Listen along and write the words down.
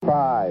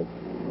5,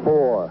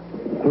 4,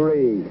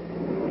 3,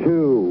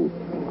 2,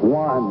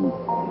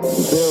 1,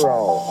 0.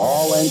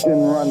 All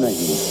engine running.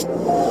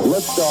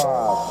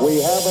 Liftoff.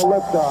 We have a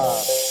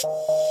liftoff.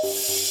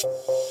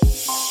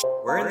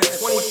 We're in the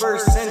 21st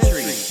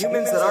century.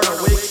 Humans that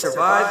aren't awake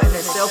survive in a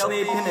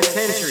self-made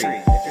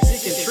penitentiary. If you're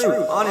seeking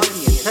truth,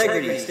 honesty,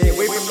 integrity, stay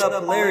away from the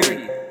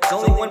polarity.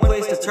 There's only one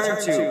place to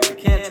turn to. You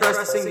can't trust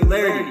the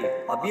singularity.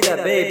 I'll be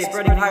that babe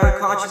spreading higher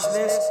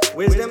consciousness,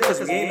 wisdom, cause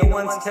we ain't no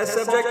one's test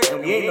subject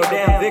and we ain't no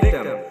damn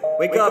victim.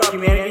 Wake up,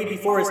 humanity,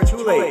 before it's too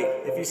late.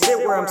 If you sit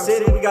where I'm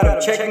sitting, we gotta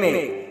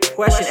checkmate.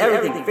 Question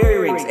everything, fairy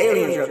rings,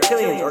 aliens,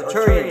 reptilians,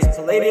 Arcturians,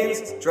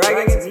 Palladians,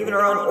 dragons, and even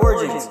our own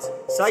origins.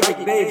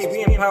 Psychic babes,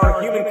 we empower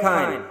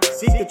humankind.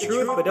 Seek the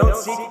truth, but don't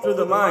seek it through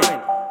the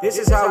mind. This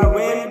is how we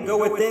win, go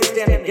within,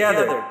 stand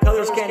together.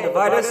 Colors can't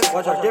divide us,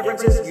 watch our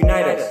differences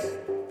unite us.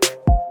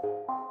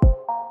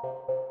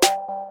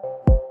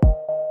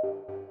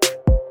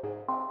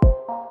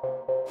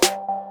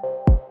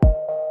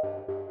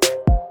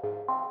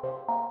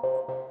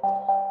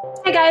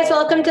 Hi guys,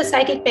 welcome to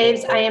Psychic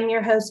Babes. I am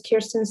your host,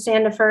 Kirsten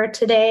Sandifer.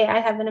 Today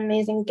I have an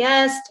amazing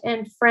guest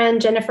and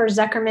friend, Jennifer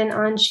Zuckerman,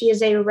 on. She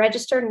is a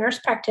registered nurse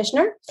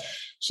practitioner.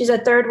 She's a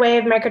third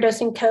wave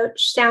microdosing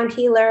coach, sound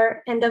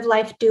healer,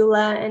 end-of-life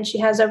doula, and she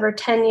has over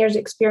 10 years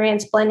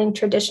experience blending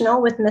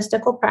traditional with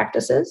mystical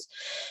practices.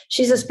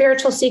 She's a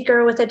spiritual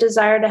seeker with a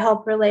desire to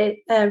help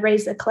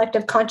raise the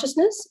collective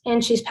consciousness,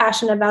 and she's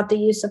passionate about the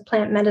use of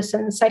plant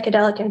medicine,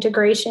 psychedelic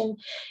integration,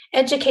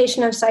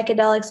 education of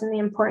psychedelics, and the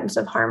importance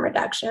of harm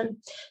reduction.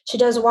 She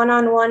does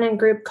one-on-one and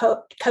group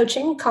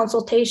coaching,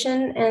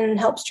 consultation, and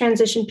helps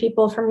transition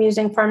people from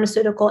using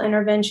pharmaceutical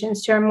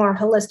interventions to a more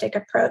holistic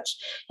approach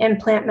in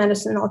plant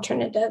medicine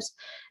alternatives.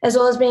 As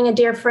well as being a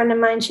dear friend of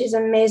mine, she's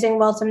an amazing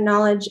wealth of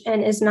knowledge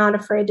and is not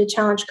afraid to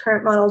challenge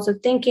current models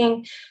of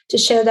thinking to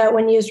show that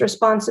when used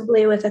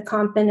responsibly with a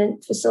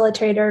competent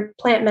facilitator,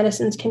 plant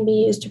medicines can be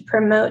used to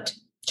promote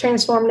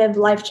transformative,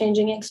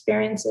 life-changing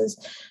experiences.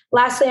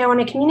 Lastly, I want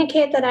to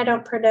communicate that I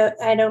don't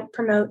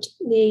promote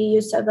the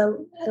use of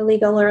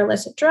illegal or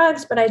illicit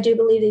drugs, but I do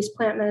believe these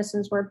plant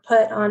medicines were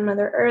put on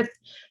Mother Earth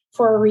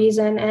for a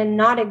reason, and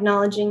not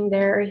acknowledging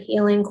their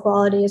healing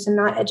qualities and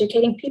not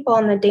educating people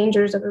on the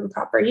dangers of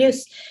improper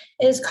use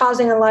is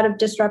causing a lot of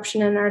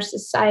disruption in our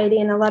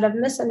society and a lot of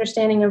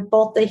misunderstanding of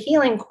both the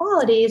healing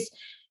qualities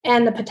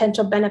and the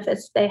potential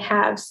benefits they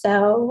have.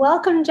 So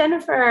welcome,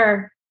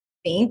 Jennifer.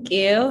 Thank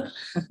you.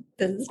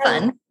 This is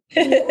fun.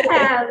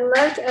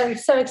 I'm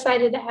so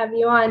excited to have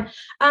you on.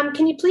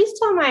 Can you please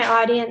tell my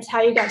audience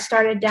how you got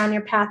started down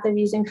your path of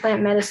using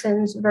plant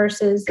medicines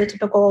versus the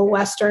typical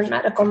Western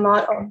medical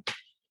model?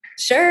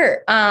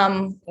 Sure.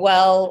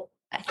 Well,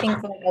 I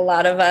think like a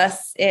lot of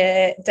us,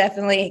 it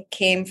definitely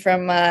came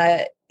from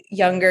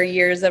younger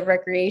years of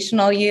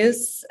recreational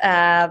use.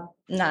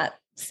 Not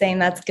saying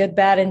that's good,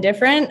 bad, and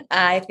different.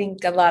 I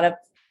think a lot of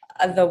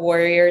the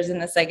warriors in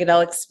the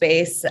psychedelic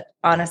space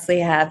honestly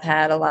have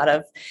had a lot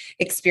of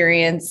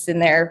experience in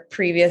their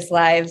previous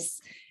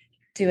lives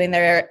doing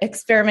their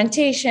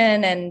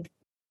experimentation and,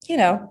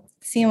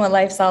 seeing what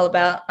life's all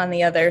about on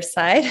the other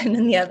side and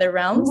in the other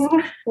realms.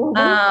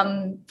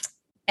 Mm-hmm.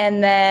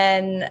 And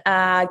then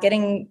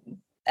getting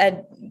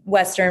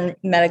Western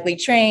medically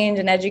trained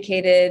and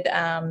educated,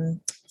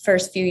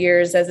 first few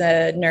years as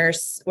a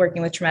nurse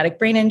working with traumatic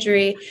brain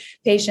injury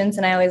patients.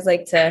 And I always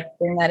like to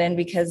bring that in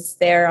because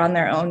they're on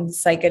their own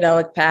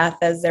psychedelic path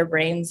as their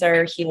brains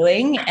are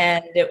healing.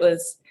 And it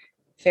was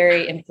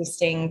very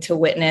interesting to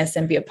witness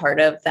and be a part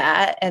of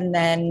that. And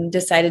then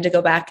decided to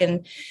go back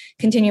and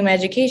continue my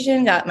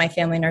education, got my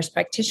family nurse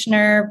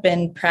practitioner,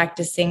 been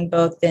practicing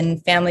both in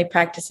family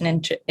practice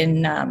and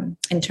in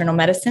internal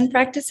medicine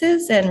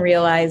practices, and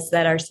realized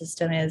that our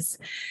system is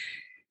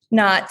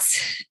not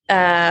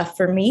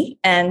for me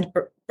and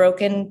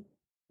broken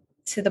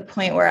to the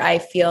point where I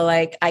feel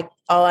like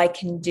all I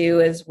can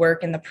do is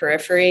work in the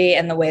periphery,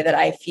 and the way that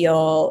I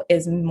feel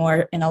is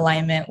more in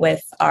alignment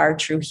with our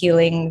true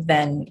healing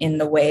than in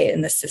the way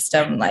in the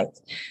system like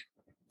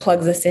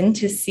plugs us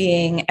into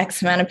seeing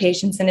X amount of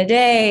patients in a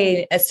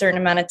day, a certain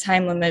amount of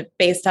time limit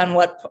based on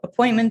what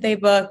appointment they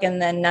book,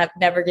 and then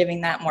never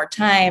giving that more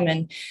time.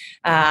 And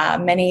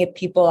many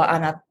people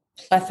on a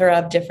plethora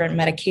of different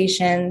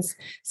medications.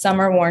 Some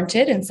are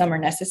warranted and some are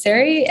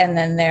necessary. And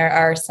then there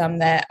are some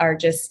that are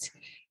just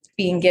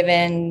being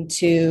given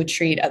to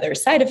treat other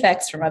side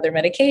effects from other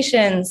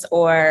medications,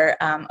 or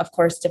of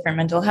course, different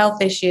mental health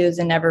issues,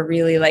 and never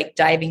really like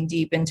diving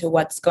deep into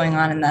what's going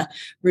on in the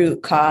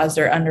root cause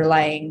or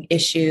underlying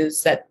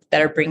issues that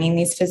are bringing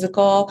these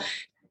physical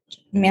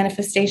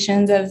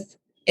manifestations of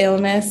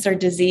illness or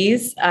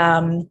disease,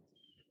 and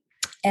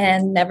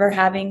never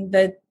having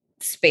the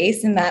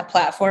space in that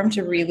platform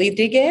to really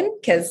dig in.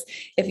 Because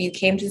if you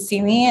came to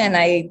see me and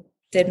I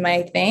did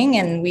my thing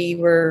and we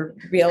were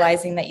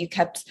realizing that you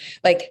kept,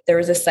 like, there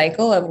was a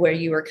cycle of where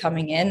you were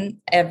coming in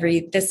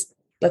this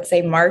let's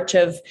say March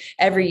of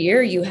every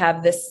year, you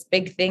have this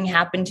big thing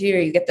happen to you, or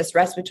you get this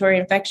respiratory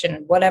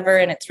infection, whatever.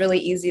 And it's really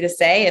easy to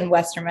say in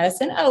Western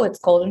medicine, oh, it's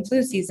cold and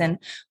flu season.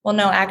 Well,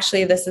 no,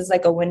 actually, this is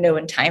like a window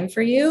in time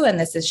for you. And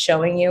this is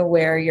showing you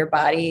where your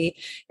body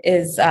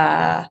is,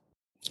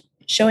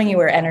 showing you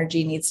where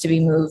energy needs to be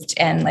moved.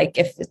 And like,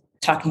 if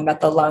talking about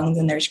the lungs,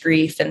 and there's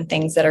grief and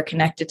things that are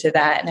connected to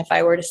that. And if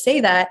I were to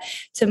say that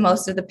to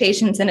most of the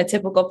patients in a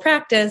typical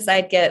practice,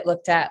 I'd get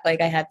looked at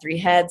like I had three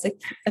heads. Like,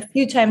 a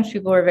few times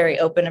people were very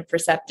open and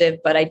perceptive,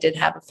 but I did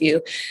have a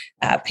few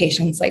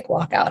patients like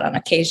walk out on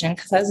occasion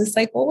because I was just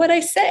like, well, what'd I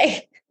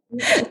say?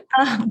 And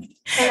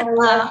I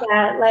love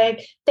that.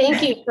 Like,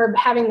 thank you for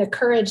having the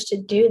courage to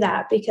do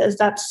that, because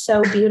that's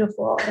so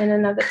beautiful in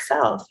and of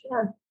itself.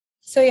 Yeah.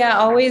 So yeah,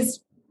 always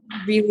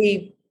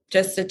really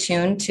just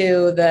attuned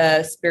to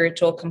the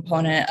spiritual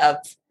component of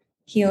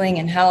healing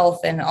and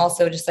health, and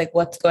also just like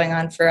what's going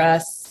on for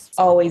us,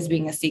 always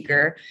being a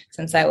seeker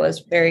since I was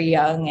very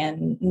young,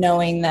 and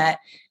knowing that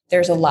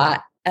there's a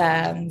lot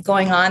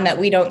going on that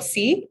we don't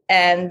see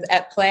and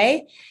at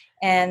play.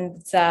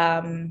 And,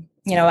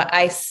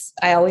 I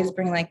always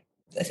bring like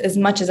as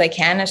much as I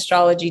can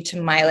astrology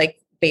to my like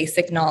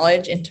basic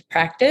knowledge into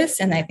practice.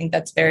 And I think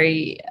that's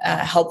very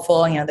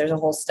helpful. There's a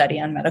whole study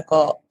on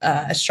medical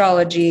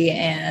astrology.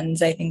 And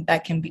I think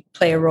that can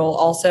play a role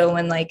also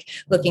when like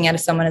looking at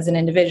someone as an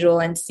individual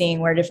and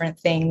seeing where different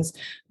things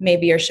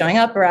maybe are showing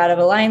up or out of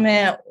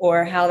alignment,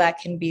 or how that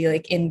can be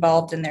like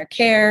involved in their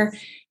care.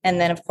 And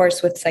then of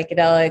course with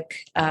psychedelic,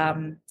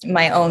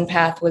 my own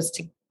path was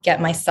to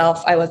get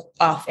myself, I was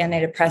off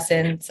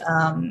antidepressants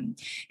and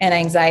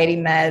anxiety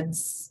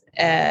meds,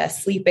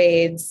 sleep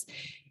aids.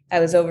 I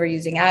was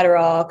overusing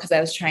Adderall because I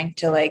was trying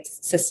to like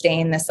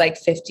sustain this like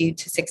 50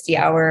 to 60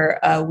 hour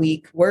a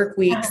week work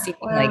week, seeing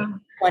like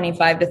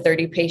 25 to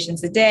 30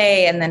 patients a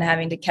day, and then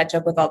having to catch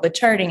up with all the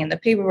charting and the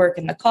paperwork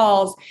and the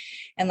calls,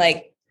 and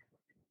like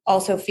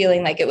also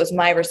feeling like it was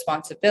my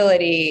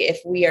responsibility, if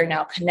we are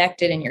now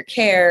connected in your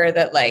care,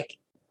 that like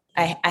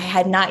I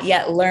had not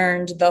yet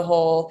learned the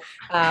whole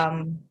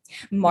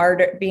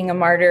being a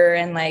martyr,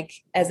 and like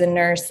as a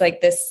nurse, like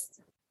this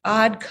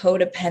odd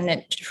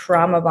codependent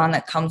trauma bond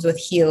that comes with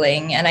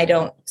healing. And I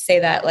don't say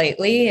that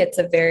lightly. It's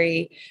a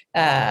very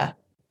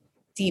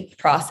deep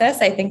process.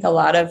 I think a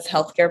lot of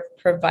healthcare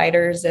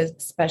providers,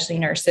 especially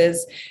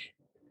nurses,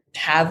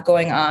 have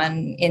going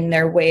on in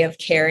their way of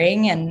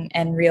caring,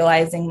 and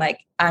realizing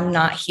like, I'm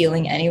not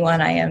healing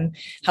anyone. I am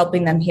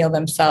helping them heal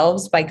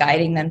themselves by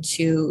guiding them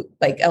to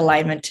like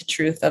alignment to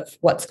truth of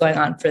what's going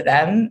on for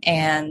them.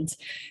 And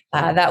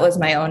that was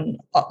my own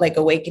like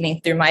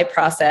awakening through my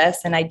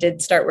process. And I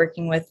did start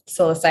working with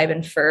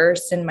psilocybin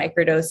first and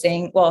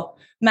macrodosing,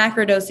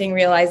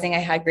 realizing I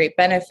had great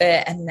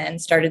benefit, and then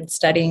started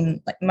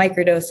studying like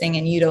microdosing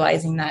and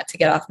utilizing that to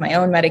get off my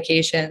own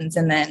medications.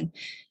 And then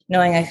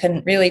knowing I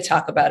couldn't really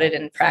talk about it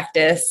in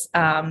practice,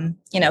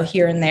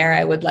 here and there,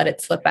 I would let it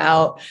slip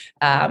out,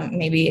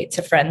 maybe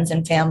to friends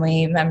and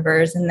family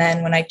members. And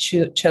then when I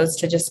chose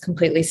to just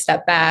completely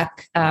step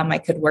back, I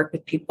could work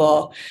with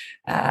people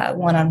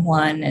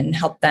one-on-one and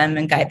help them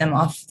and guide them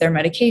off their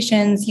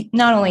medications,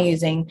 not only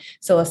using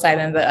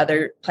psilocybin, but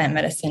other plant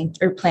medicine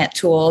or plant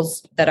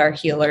tools that are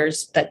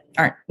healers that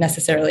aren't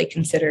necessarily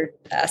considered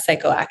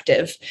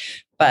psychoactive,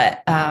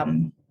 but,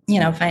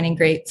 finding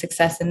great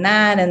success in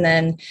that. And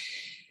then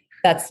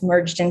that's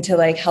merged into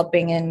like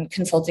helping and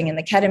consulting in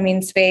the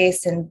ketamine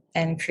space,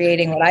 and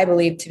creating what I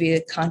believe to be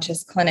the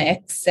conscious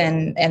clinics,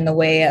 and the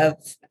way of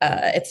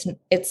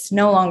it's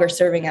no longer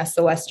serving us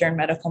the Western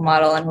medical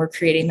model, and we're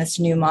creating this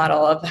new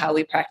model of how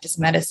we practice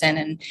medicine.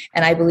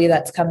 And I believe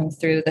that's coming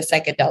through the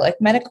psychedelic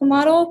medical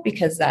model,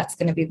 because that's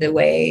going to be the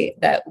way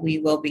that we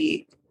will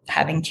be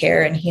having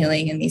care and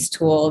healing in these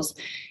tools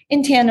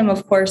in tandem.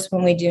 Of course,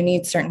 when we do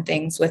need certain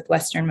things with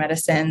Western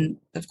medicine,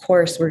 of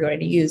course, we're going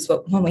to use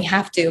when we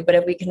have to. But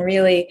if we can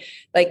really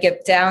like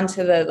get down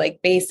to the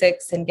like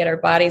basics and get our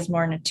bodies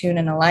more in tune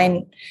and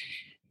aligned,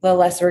 the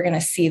less we're going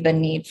to see the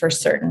need for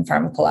certain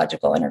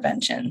pharmacological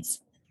interventions.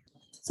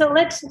 So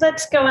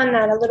let's go on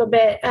that a little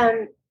bit.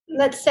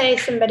 Let's say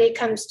somebody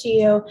comes to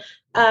you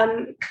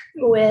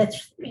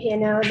with,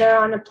 they're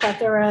on a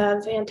plethora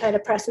of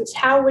antidepressants.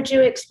 How would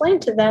you explain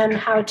to them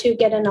how to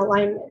get in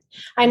alignment?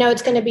 I know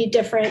it's going to be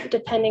different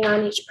depending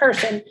on each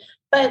person,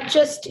 but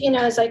just,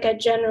 as like a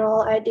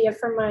general idea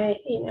for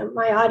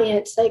my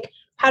audience, like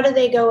how do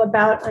they go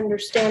about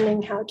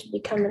understanding how to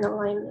become in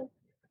alignment?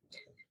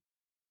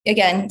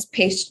 Again, it's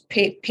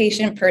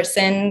patient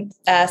person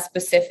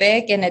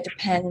specific, and it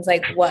depends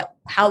like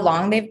how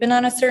long they've been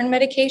on a certain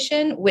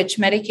medication, which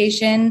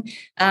medication,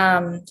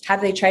 have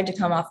they tried to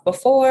come off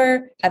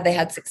before? Have they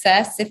had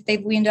success? If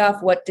they've weaned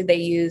off, what did they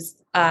use?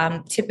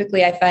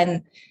 Typically, I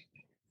find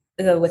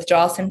the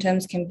withdrawal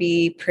symptoms can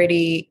be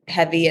pretty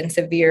heavy and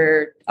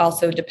severe,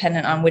 also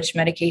dependent on which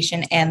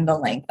medication and the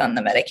length on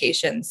the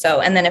medication. So,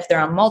 and then if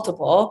they're on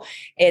multiple,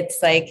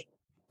 it's like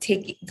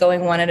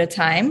going one at a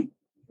time.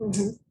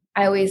 Mm-hmm.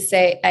 I always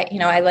say,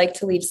 I like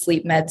to leave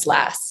sleep meds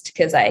last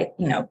because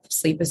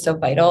sleep is so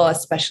vital,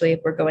 especially if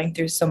we're going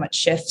through so much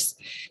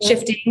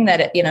shifting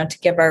that, to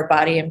give our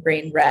body and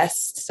brain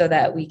rest so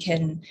that we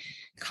can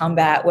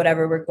combat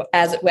whatever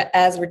as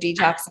we're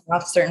detoxing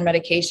off certain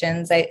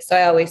medications.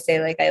 I always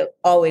say, like, I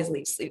always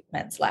leave sleep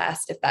meds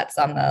last if that's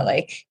on the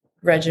like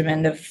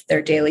regimen of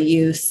their daily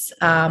use.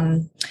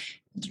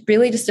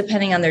 Really just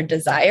depending on their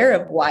desire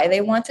of why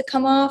they want to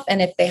come off. And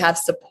if they have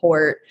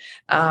support,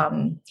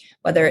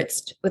 whether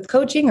it's with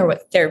coaching or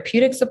with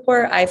therapeutic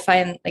support, I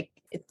find like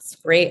it's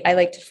great. I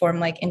like to form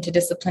like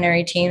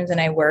interdisciplinary teams,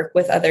 and I work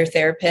with other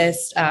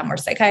therapists or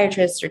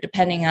psychiatrists, or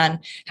depending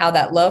on how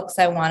that looks,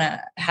 I want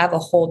to have a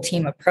whole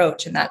team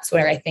approach. And that's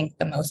where I think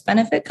the most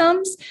benefit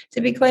comes,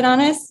 to be quite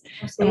honest.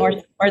 Absolutely. The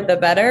more support, the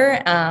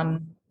better.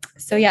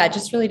 So yeah, it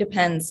just really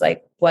depends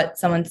like what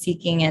someone's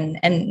seeking,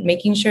 and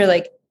making sure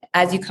like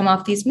as you come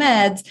off these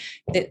meds,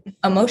 the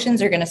emotions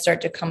are going to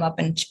start to come up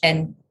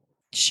and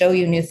show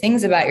you new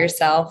things about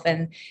yourself.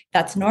 And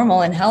that's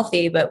normal and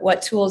healthy, but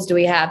what tools do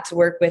we have to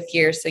work with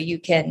here so you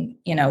can,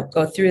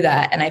 go through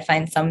that? And I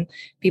find some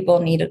people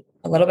need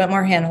a little bit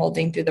more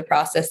hand-holding through the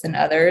process than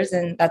others,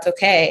 and that's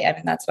okay. I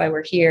mean, that's why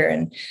we're here.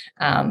 And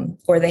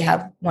or they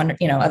have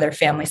other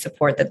family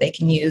support that they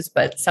can use.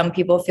 But some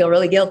people feel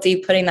really guilty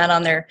putting that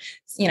on their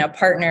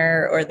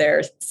partner or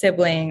their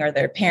sibling or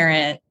their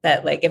parent,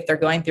 that like if they're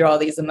going through all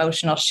these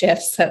emotional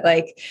shifts that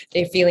like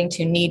they're feeling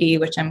too needy,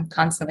 which I'm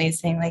constantly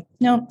saying like,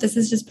 no, this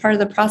is just part of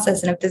the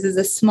process. And if this is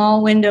a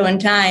small window in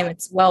time,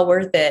 it's well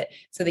worth it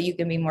so that you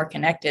can be more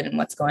connected in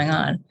what's going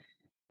on.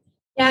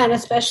 Yeah, and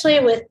especially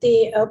with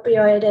the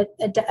opioid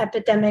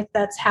epidemic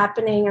that's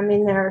happening, I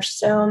mean, there are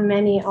so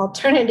many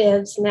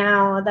alternatives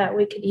now that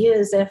we could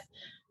use if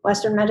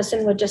Western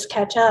medicine would just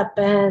catch up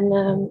and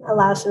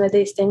allow some of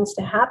these things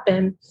to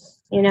happen,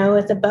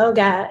 with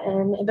Iboga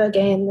and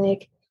Ibogaine,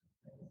 like,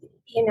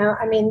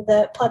 I mean,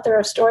 the plethora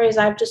of stories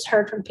I've just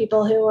heard from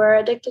people who were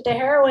addicted to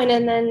heroin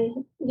and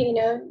then,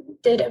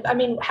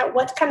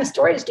 what kind of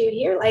stories do you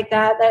hear like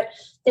that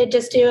they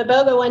just do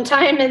Iboga one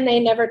time and they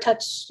never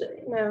touch,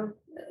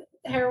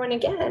 heroin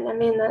again? I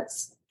mean,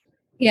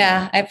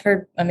 yeah, I've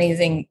heard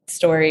amazing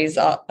stories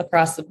all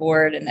across the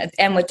board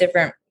and with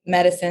different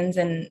medicines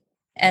and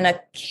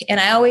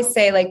I always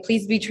say, like,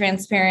 please be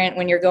transparent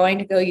when you're going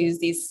to go use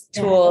these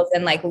tools,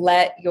 and like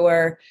let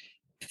your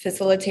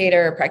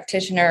facilitator or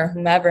practitioner or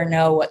whomever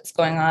know what's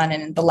going on.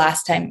 And the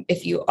last time,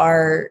 if you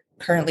are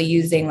currently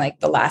using, like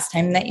the last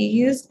time that you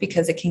used,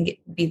 because it can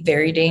be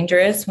very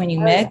dangerous when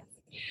you mix,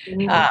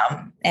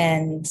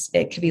 and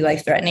it could be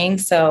life-threatening.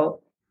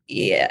 So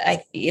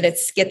yeah,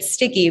 it gets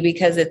sticky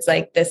because it's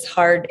like this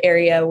hard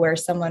area where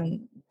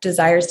someone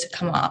desires to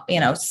come up,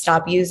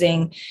 stop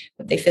using,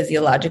 but they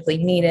physiologically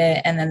need it.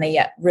 And then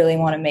they really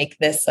want to make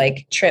this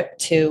like trip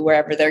to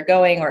wherever they're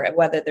going, or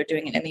whether they're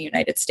doing it in the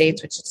United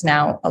States, which is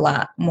now a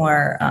lot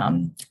more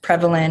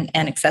prevalent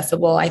and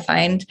accessible, I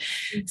find.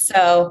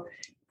 So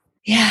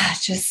yeah,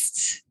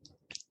 just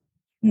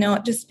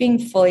being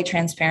fully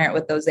transparent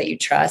with those that you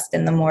trust.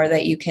 And the more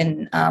that you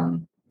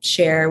can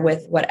share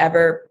with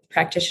whatever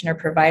practitioner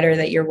provider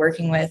that you're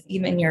working with,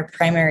 even your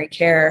primary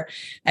care.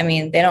 I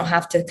mean, they don't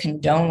have to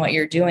condone what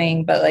you're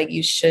doing, but like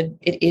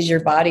it is your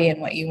body and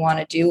what you want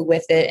to do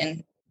with it.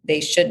 And they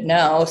should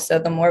know. So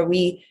the more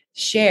we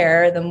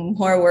share, the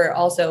more we're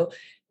also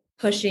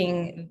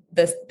pushing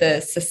the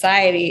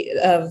society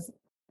of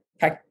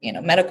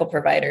medical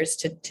providers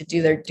to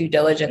do their due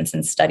diligence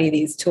and study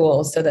these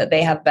tools so that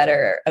they have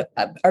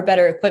are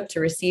better equipped to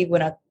receive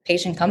when a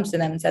patient comes to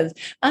them and says,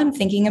 I'm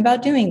thinking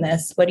about doing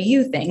this. What do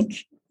you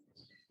think?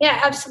 Yeah,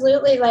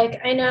 absolutely.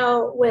 Like, I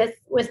know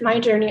with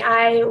my journey,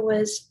 I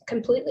was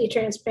completely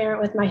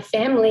transparent with my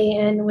family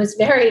and was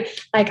very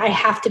like, I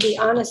have to be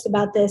honest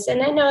about this.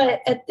 And I know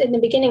in the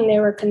beginning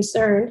they were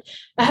concerned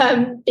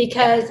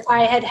because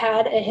I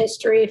had a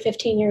history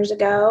 15 years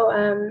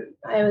ago.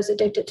 I was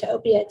addicted to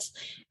opiates,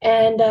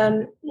 and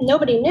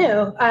nobody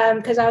knew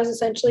because I was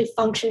essentially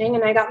functioning,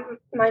 and I got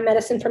my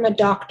medicine from a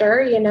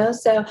doctor,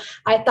 so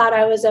I thought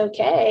I was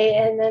okay.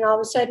 And then all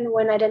of a sudden,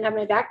 when I didn't have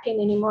my back pain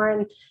anymore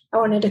and I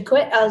wanted to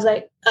quit, I was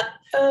like,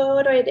 oh,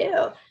 what do I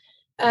do?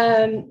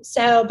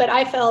 But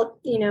I felt,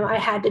 I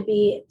had to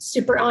be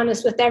super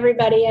honest with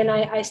everybody. And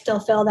I still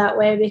feel that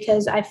way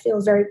because I feel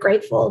very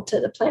grateful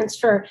to the plants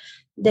for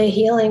the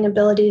healing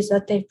abilities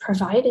that they've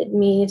provided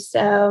me.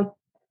 So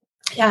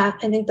yeah,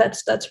 I think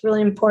that's a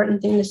really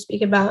important thing to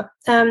speak about.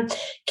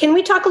 Can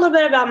we talk a little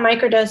bit about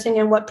microdosing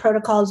and what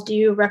protocols do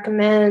you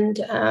recommend?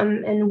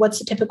 And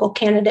what's a typical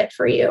candidate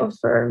for you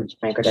for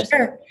microdosing?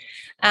 Sure.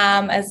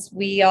 As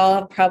we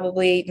all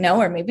probably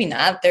know, or maybe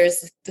not,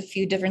 there's a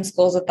few different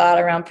schools of thought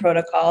around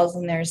protocols,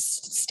 and there's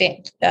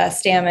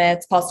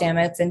Stamets, Paul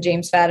Stamets, and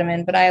James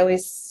Fadiman, but I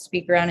always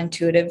speak around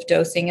intuitive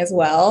dosing as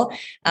well.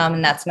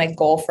 And that's my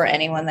goal for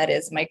anyone that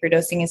is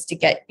microdosing, is to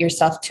get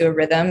yourself to a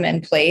rhythm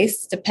and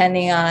place,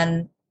 depending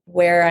on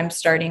where I'm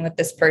starting with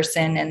this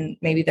person and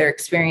maybe their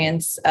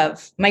experience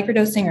of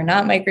microdosing or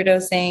not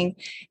microdosing,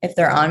 if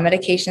they're on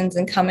medications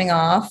and coming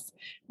off.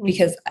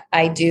 because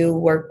I do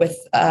work with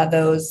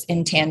those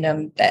in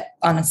tandem that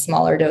on a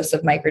smaller dose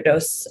of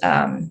microdose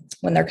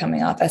when they're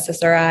coming off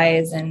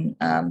SSRIs and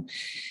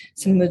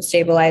some mood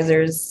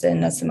stabilizers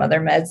and some other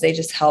meds. They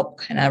just help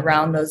kind of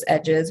round those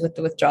edges with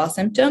the withdrawal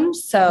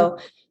symptoms. So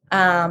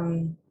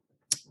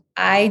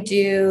I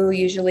do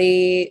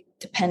usually,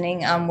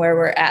 depending on where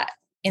we're at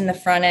in the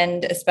front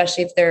end,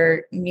 especially if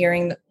they're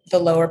nearing the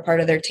lower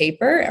part of their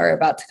taper or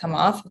about to come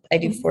off, I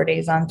do 4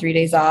 days on, 3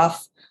 days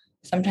off,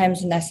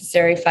 sometimes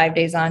necessary 5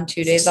 days on,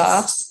 2 days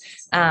off.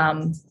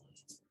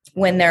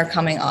 When they're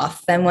coming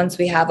off, then once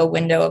we have a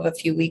window of a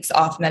few weeks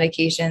off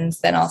medications,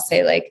 then I'll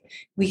say like,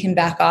 we can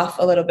back off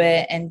a little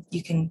bit and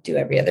you can do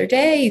every other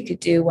day. You could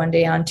do 1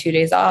 day on, 2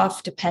 days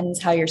off, depends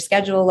how your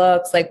schedule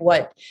looks, like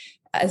what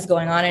is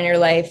going on in your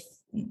life.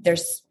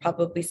 There's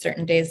probably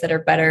certain days that are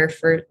better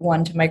for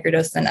one to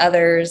microdose than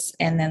others.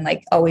 And then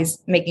like always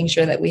making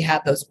sure that we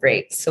have those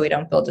breaks so we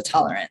don't build a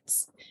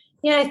tolerance.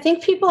 Yeah, I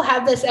think people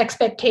have this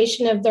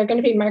expectation of they're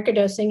going to be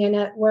microdosing and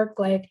at work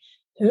like,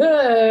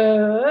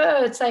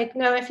 oh, it's like,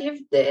 no,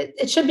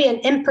 it should be an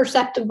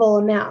imperceptible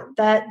amount.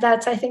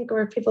 That's, I think,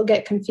 where people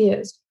get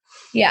confused.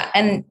 Yeah.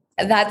 And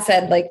that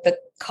said, like the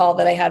call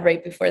that I had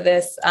right before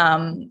this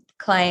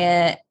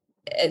client,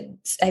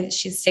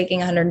 she's taking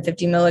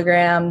 150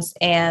 milligrams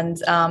and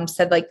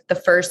said like the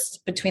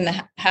first, between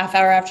the half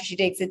hour after she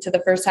takes it to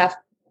the first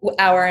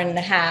hour and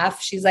a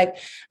half, she's like,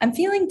 I'm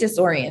feeling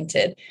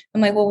disoriented. I'm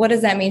like, well, what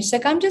does that mean? She's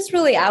like, I'm just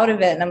really out of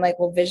it. And I'm like,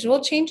 well,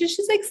 visual changes.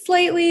 She's like,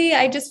 slightly.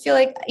 I just feel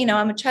like,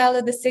 I'm a child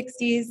of the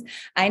 60s.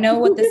 I know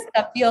what this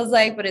stuff feels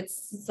like, but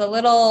it's a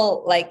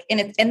little like,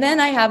 and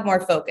then I have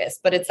more focus,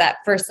 but it's that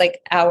first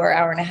like hour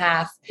and a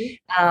half.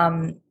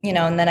 And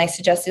then I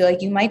suggested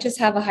like, you might just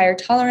have a higher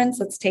tolerance.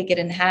 Let's take it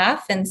in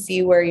half and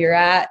see where you're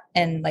at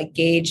and like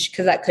gauge,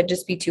 because that could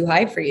just be too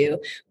high for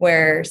you,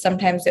 where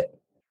sometimes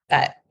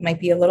that might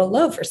be a little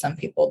low for some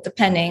people,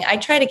 depending. I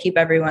try to keep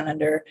everyone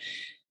under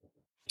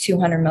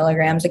 200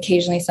 milligrams.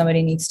 Occasionally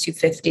somebody needs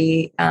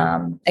 250.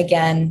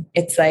 Again,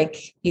 it's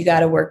like, you got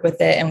to work with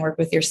it and work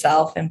with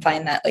yourself and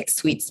find that like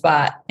sweet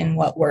spot in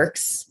what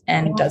works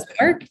and doesn't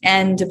work.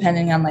 And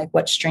depending on like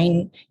what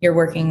strain you're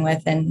working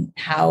with and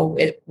how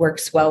it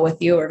works well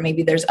with you, or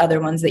maybe there's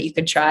other ones that you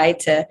could try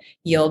to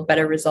yield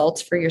better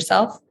results for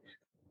yourself.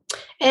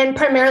 And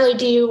primarily,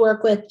 do you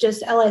work with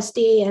just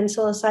LSD and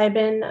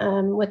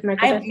psilocybin with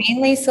microdosing?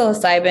 Mainly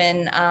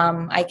psilocybin.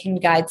 I can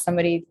guide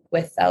somebody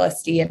with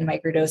LSD and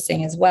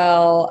microdosing as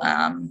well.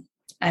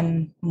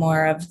 I'm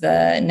more of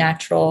the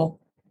natural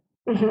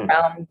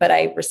realm, but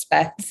I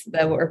respect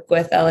the work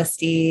with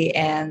LSD.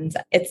 And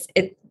it's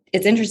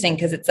interesting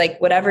because it's like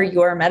whatever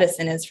your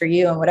medicine is for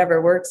you and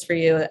whatever works for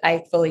you,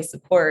 I fully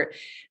support.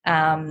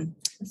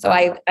 So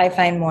I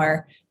find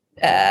more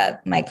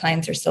my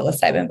clients are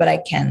psilocybin, but I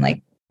can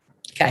like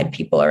guide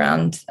people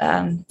around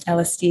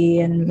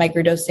LSD and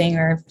microdosing,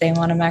 or if they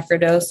want to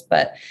macrodose,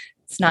 but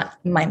it's not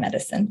my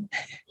medicine.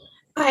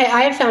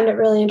 I found it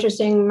really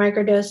interesting,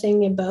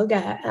 microdosing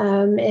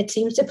iboga. It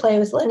seems to play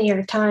with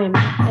linear time.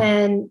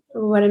 And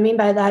what I mean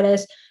by that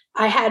is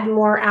I had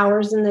more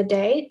hours in the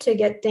day to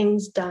get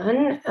things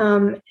done.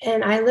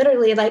 And I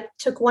literally like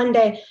took one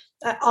day,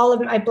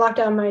 I blocked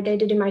out my day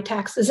to do my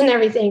taxes and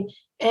everything.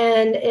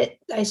 And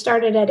I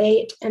started at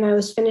 8 and I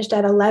was finished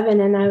at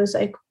 11. And I was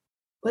like,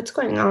 what's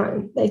going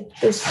on? Like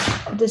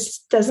this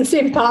doesn't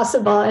seem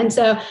possible. And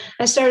so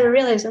I started to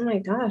realize, oh my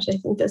gosh, I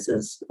think this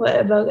is what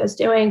Iboga is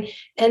doing.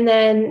 And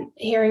then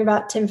hearing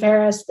about Tim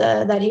Ferriss,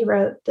 that he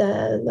wrote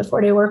the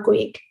 4-day work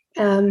week.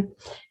 And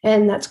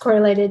that's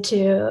correlated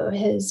to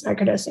his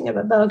microdosing of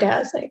Iboga. I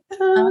was like,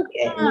 oh,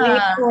 okay,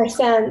 makes more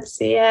sense.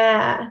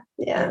 Yeah.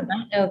 I did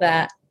not know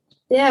that.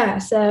 Yeah.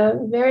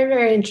 So very,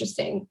 very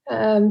interesting.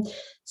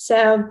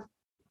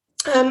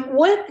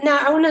 Now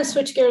I want to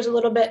switch gears a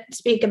little bit,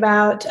 speak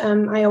about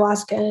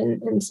ayahuasca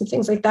and some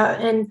things like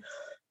that. And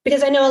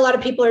because I know a lot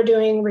of people are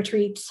doing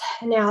retreats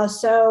now.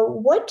 So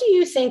what do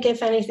you think,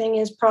 if anything,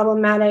 is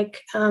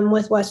problematic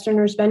with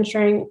Westerners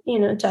venturing,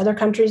 to other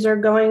countries or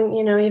going,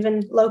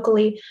 even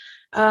locally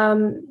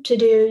to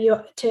use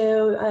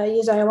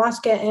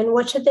ayahuasca? And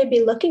what should they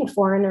be looking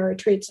for in a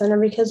retreat center?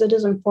 Because it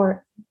is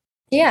important.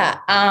 Yeah.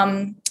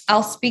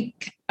 I'll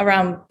speak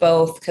around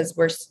both because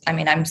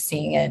I'm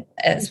seeing it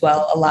as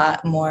well a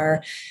lot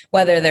more,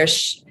 whether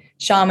there's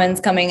shamans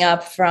coming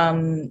up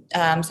from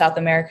South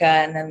America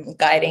and then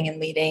guiding and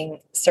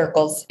leading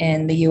circles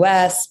in the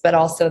US, but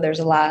also there's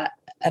a lot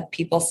of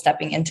people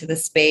stepping into the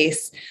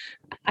space.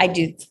 I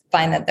do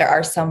find that there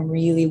are some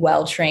really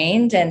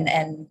well-trained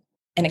and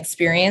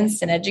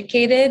experienced and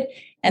educated.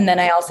 And then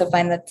I also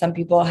find that some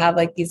people have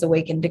like these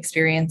awakened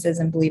experiences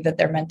and believe that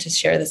they're meant to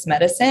share this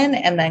medicine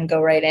and then go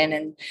right in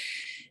and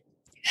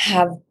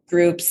have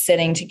groups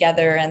sitting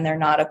together and they're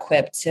not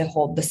equipped to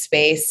hold the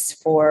space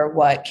for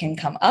what can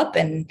come up.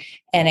 And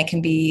it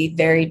can be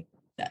very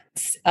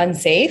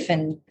unsafe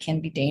and can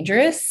be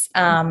dangerous.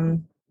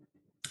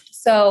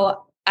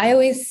 So I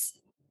always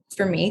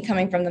for me,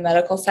 coming from the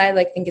medical side,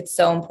 like, I think it's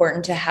so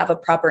important to have a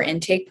proper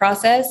intake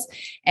process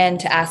and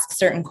to ask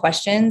certain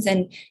questions.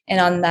 And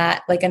on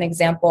that, like an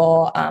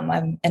example,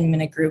 I'm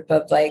in a group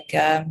of like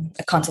a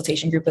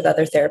consultation group with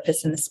other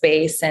therapists in the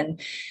space.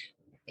 And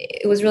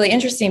it was really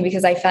interesting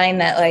because I find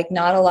that like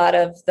not a lot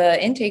of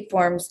the intake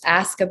forms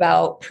ask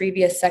about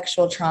previous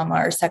sexual trauma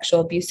or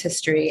sexual abuse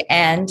history.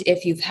 And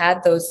if you've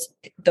had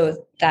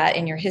that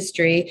in your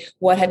history,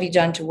 what have you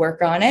done to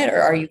work on it?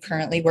 Or are you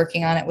currently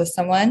working on it with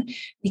someone?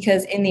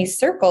 Because in these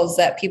circles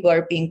that people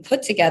are being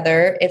put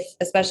together,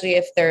 especially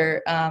if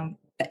they're,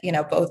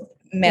 both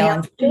male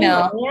and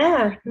female,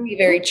 it can be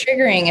very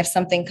triggering if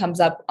something comes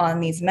up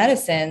on these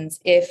medicines,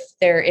 if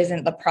there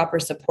isn't the proper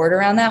support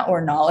around that or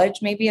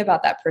knowledge maybe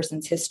about that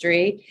person's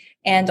history.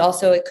 And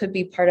also it could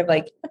be part of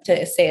like,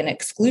 to say an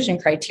exclusion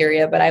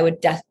criteria, but I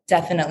would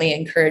definitely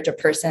encourage a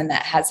person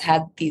that has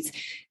had these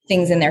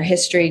things in their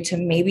history to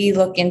maybe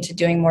look into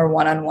doing more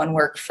one-on-one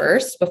work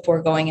first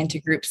before going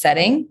into group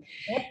setting.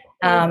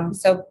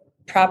 So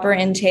proper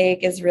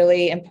intake is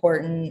really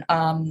important.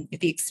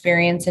 The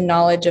experience and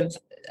knowledge of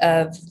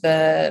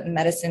the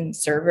medicine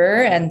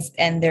server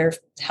and their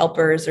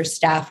helpers or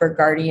staff or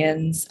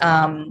guardians.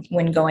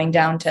 When going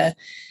down to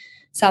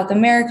South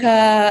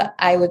America,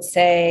 I would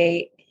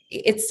say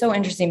it's so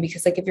interesting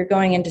because like if you're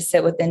going in to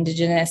sit with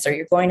Indigenous or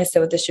you're going to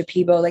sit with the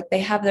Shipibo, like they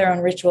have their own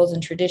rituals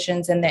and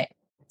traditions and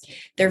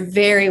they're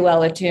very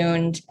well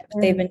attuned.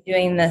 They've been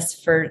doing this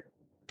for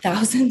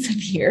thousands of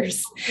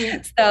years.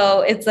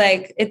 So it's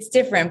like, it's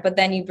different, but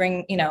then you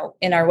bring,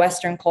 in our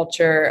Western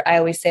culture, I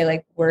always say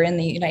like, we're in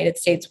the United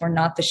States, we're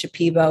not the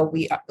Shipibo.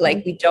 We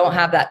don't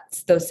have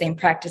those same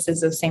practices,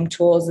 those same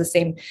tools, the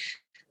same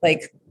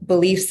like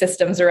belief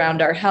systems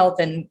around our health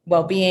and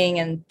well-being.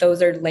 And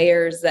those are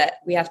layers that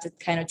we have to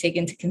kind of take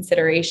into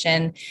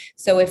consideration.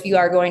 So if you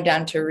are going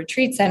down to a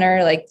retreat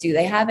center, like, do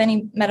they have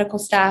any medical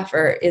staff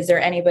or is there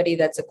anybody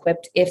that's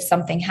equipped if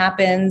something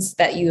happens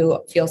that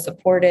you feel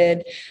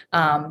supported?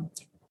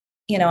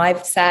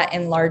 I've sat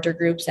in larger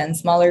groups and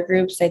smaller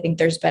groups. I think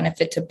there's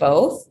benefit to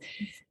both.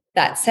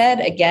 That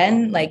said,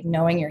 again, like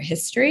knowing your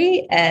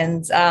history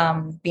and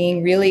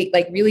being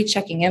really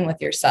checking in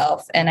with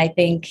yourself. And I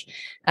think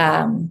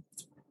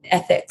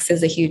ethics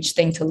is a huge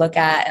thing to look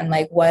at. And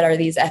like, what are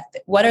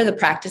the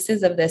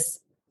practices of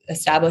this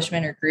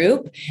establishment or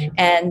group?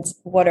 And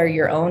what are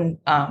your own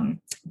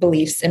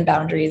beliefs and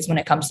boundaries when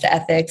it comes to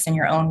ethics and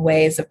your own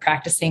ways of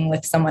practicing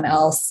with someone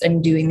else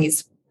and doing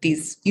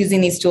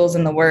using these tools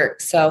in the work.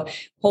 So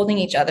holding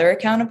each other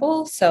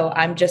accountable. So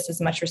I'm just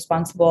as much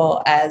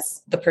responsible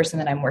as the person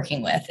that I'm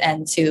working with,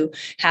 and to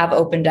have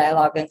open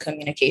dialogue and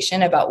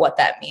communication about what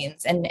that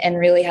means, and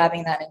really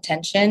having that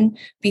intention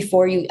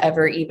before you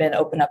ever even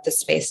open up the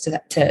space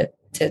to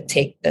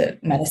take the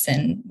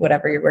medicine,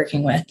 whatever you're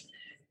working with.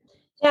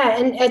 Yeah,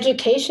 and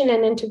education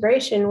and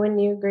integration,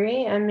 wouldn't you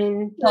agree? I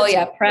mean,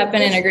 prep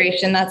and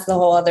integration, that's the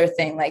whole other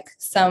thing. Like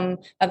some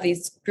of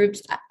these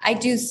groups, I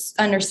do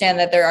understand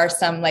that there are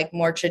some like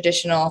more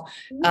traditional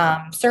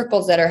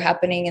circles that are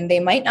happening and they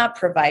might not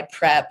provide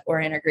prep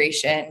or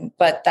integration,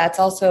 but that's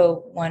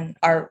also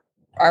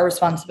our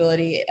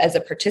responsibility as a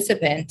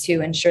participant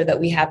to ensure that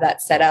we have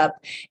that set up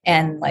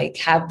and like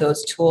have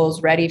those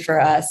tools ready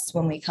for us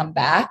when we come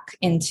back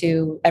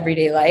into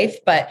everyday life.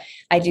 But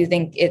I do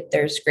think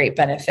there's great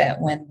benefit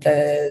when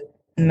the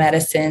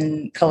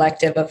medicine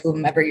collective of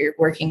whomever you're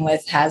working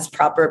with has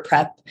proper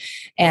prep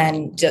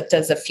and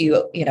does a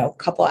few,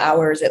 couple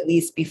hours at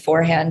least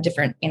beforehand,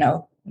 different,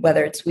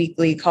 whether it's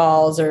weekly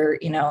calls or,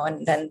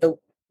 and then the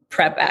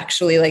prep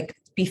actually like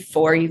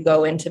before you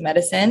go into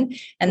medicine,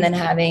 and then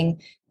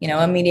having,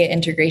 immediate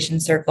integration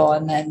circle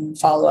and then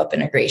follow-up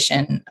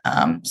integration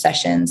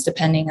sessions,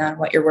 depending on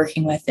what you're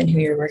working with and who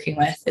you're working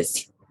with,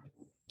 is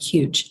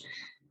huge.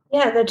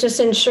 Yeah, that just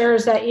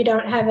ensures that you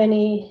don't have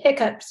any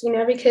hiccups,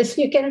 because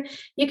you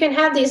can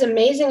have these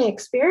amazing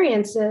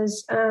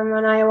experiences on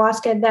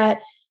ayahuasca that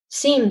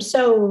seem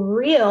so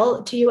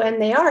real to you,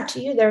 and they are to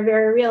you. They're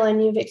very real,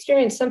 and you've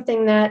experienced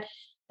something that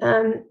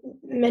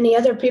many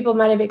other people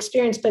might have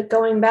experienced, but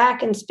going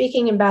back and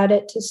speaking about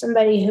it to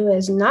somebody who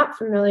is not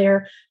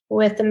familiar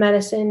with the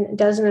medicine,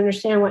 doesn't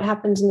understand what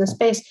happens in the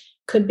space,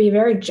 could be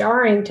very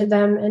jarring to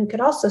them and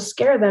could also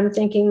scare them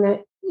thinking that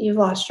you've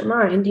lost your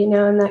mind,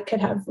 and that could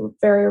have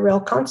very real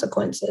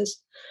consequences.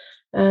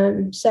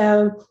 For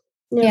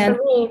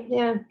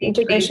me,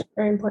 integration is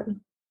very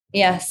important.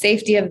 Yeah.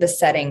 Safety of the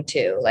setting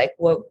too. Like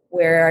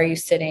where are you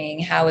sitting?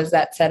 How is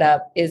that set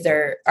up?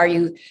 Are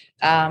you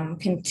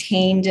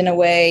contained in a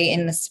way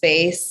in the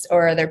space,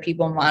 or are there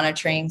people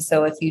monitoring?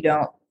 So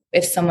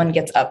if someone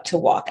gets up to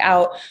walk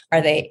out,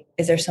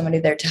 is there somebody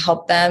there to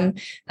help them?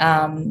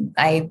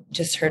 I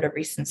just heard a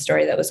recent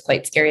story that was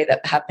quite scary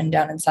that happened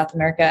down in South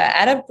America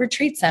at a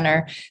retreat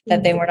center,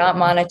 that they were not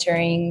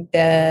monitoring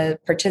the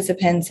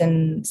participants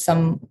and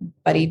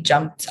somebody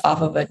jumped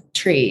off of a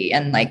tree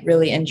and like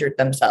really injured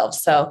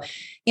themselves. So,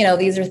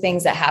 these are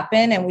things that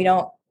happen,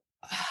 and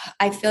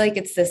I feel like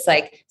it's this,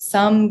 like,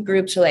 some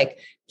groups are like,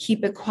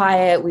 keep it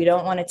quiet. We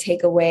don't want to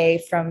take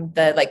away from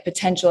the like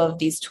potential of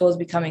these tools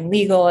becoming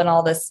legal and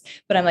all this.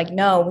 But I'm like,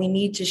 no, we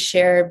need to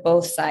share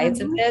both sides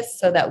of this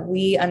so that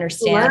we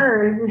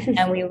understand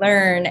and we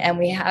learn, and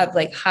we have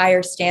like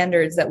higher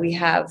standards that we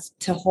have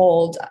to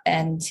hold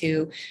and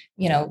to,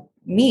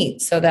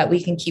 meet, so that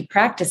we can keep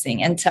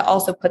practicing, and to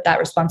also put that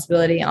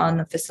responsibility on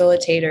the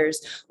facilitators.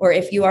 Or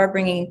if you are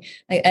bringing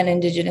an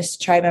Indigenous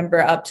tribe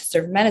member up to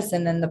serve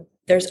medicine, then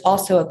there's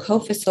also a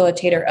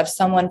co-facilitator of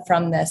someone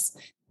from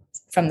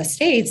the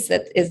States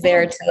that is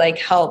there to like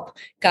help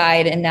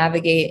guide and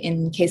navigate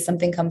in case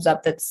something comes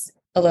up that's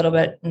a little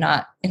bit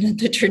not in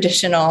the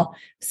traditional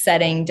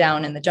setting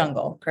down in the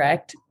jungle,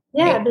 correct?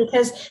 Yeah,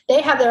 because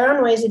they have their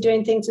own ways of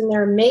doing things and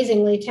they're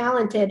amazingly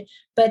talented,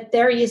 but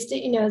they're used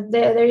to,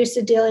 they're used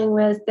to dealing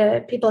with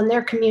the people in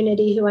their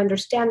community who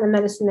understand the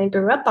medicine, they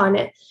grew up on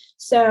it.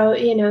 So,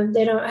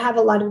 they don't have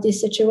a lot of these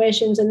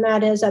situations, and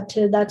that's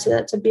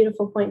a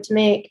beautiful point to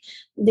make,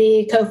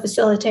 the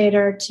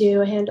co-facilitator to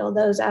handle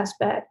those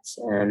aspects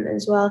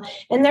as well.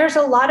 And there's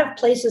a lot of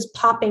places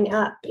popping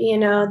up,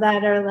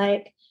 that are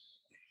like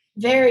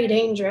very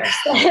dangerous.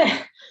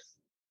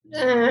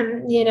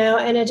 And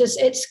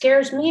it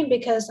scares me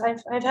because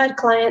I've had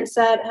clients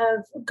that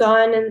have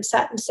gone and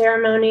sat in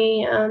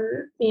ceremony,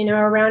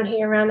 around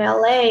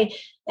LA,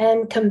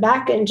 and come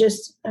back and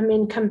just,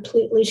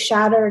 completely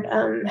shattered,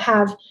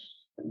 have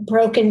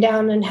broken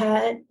down and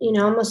had,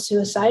 almost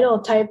suicidal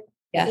type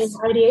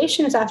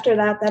ideations after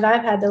that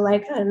I've had to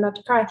I'm not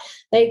to cry,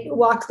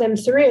 walk them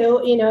through,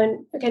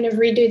 and kind of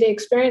redo the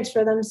experience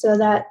for them so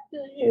that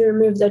you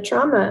remove the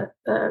trauma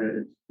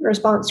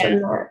response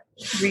from that.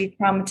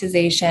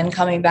 Re-traumatization,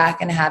 coming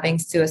back and having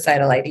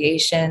suicidal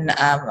ideation.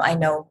 I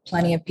know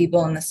plenty of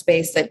people in the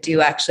space that do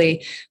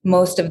actually,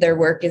 most of their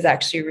work is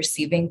actually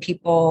receiving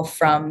people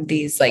from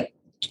these like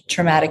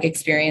traumatic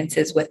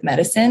experiences with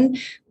medicine,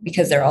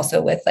 because they're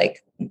also with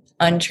like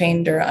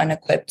untrained or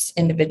unequipped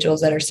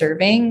individuals that are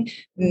serving.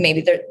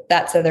 Maybe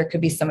there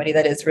could be somebody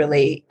that is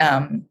really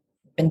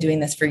been doing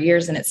this for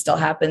years and it still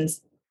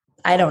happens.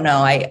 I don't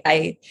know.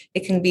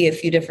 It can be a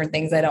few different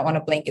things. I don't want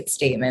a blanket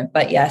statement,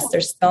 but yes,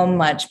 there's so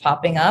much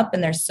popping up,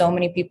 and there's so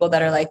many people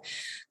that are like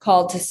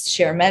called to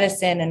share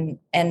medicine.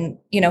 And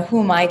who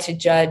am I to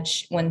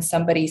judge when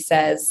somebody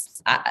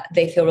says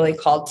they feel really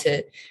called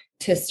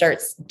to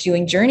start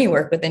doing journey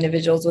work with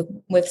individuals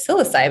with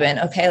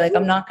psilocybin? Okay. Like,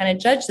 I'm not going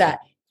to judge that.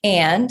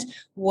 And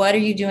what are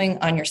you doing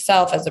on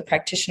yourself as a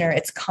practitioner?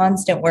 It's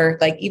constant work.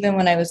 Like, even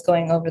when I was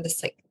going over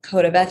this like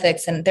code of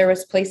ethics, and there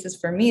was places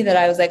for me that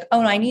I was like,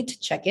 oh, I need to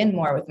check in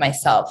more with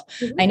myself.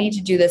 Mm-hmm. I need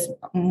to do this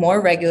more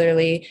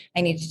regularly.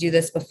 I need to do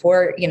this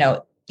before,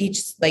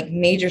 each like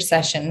major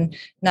session,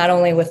 not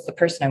only with the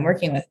person I'm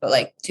working with, but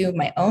like do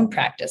my own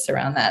practice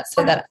around that.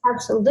 So that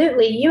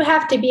absolutely, you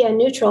have to be a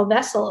neutral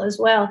vessel as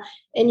well.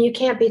 And you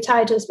can't be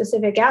tied to a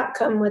specific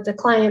outcome with the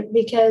client,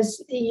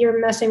 because you're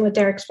messing with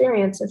their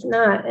experience if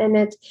not. And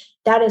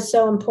that is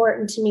so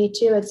important to me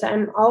too.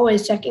 I'm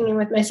always checking in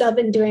with myself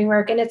and doing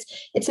work. And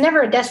it's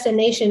never a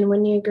destination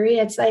when you agree.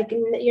 It's like,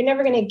 you're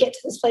never going to get to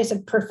this place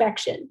of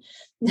perfection.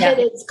 Yeah.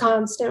 It's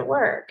constant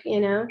work,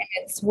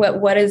 It's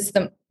what is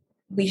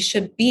we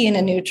should be in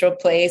a neutral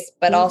place,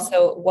 but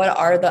also what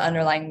are the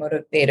underlying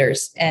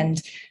motivators?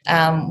 And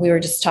we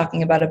were just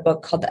talking about a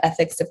book called The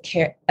Ethics of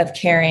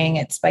Caring.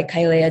 It's by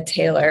Kailea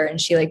Taylor,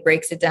 and she like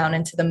breaks it down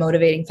into the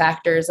motivating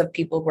factors of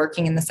people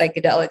working in the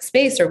psychedelic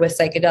space or with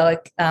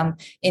psychedelic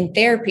in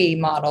therapy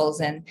models.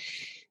 And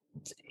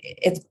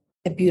it's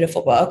a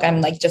beautiful book. I'm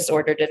like just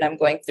ordered it. I'm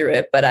going through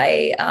it, but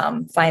I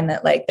find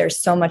that like there's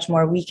so much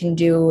more we can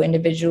do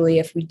individually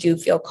if we do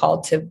feel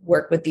called to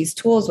work with these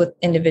tools with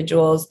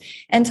individuals,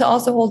 and to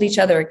also hold each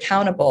other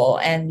accountable,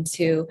 and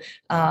to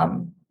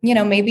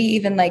maybe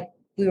even like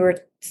we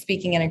were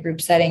speaking in a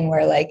group setting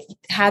where like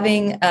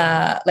having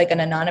like an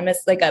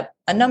anonymous, like a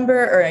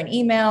number or an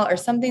email or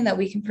something that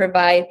we can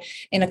provide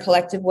in a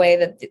collective way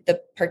that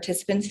the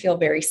participants feel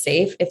very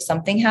safe. If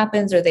something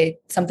happens or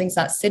something's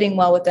not sitting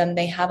well with them,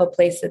 they have a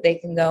place that they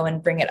can go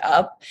and bring it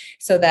up,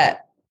 so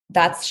that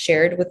that's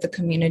shared with the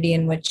community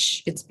in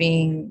which it's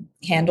being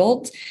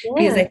handled. Yeah.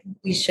 Because I think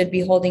we should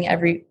be holding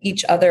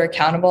each other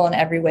accountable in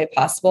every way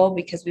possible,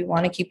 because we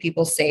want to keep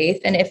people safe.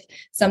 And if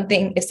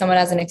someone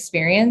has an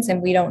experience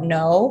and we don't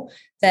know,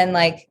 then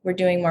like we're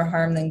doing more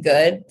harm than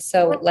good.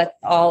 So let's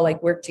all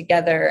like work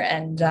together.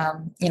 And,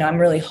 I'm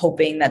really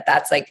hoping that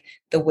that's like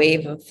the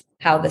wave of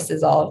how this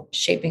is all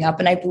shaping up.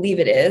 And I believe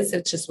it is.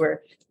 It's just we're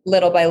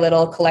little by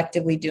little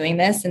collectively doing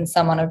this, and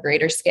some on a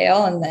greater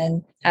scale, and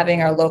then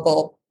having our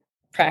local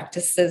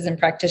practices and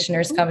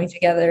practitioners coming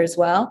together as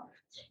well.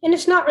 And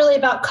it's not really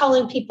about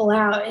calling people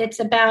out. It's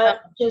about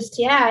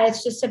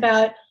it's just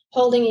about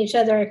holding each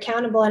other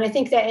accountable. And I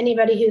think that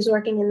anybody who's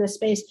working in this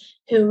space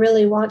who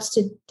really wants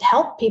to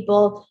help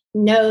people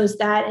knows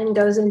that and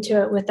goes into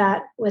it with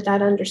that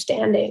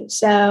understanding.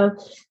 So,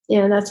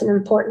 that's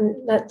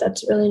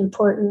that's really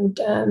important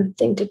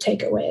thing to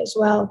take away as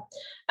well.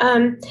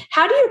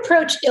 How do you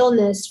approach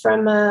illness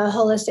from a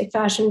holistic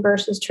fashion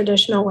versus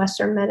traditional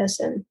Western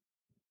medicine?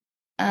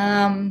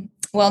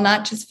 well,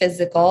 not just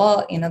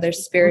physical,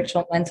 there's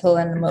spiritual, mental,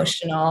 and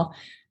emotional,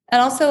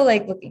 and also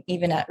like looking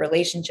even at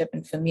relationship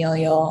and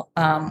familial,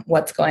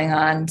 what's going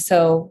on.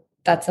 So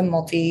that's a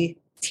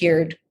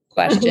multi-tiered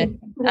question.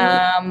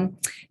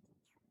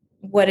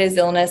 What is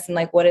illness, and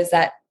like, what does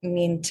that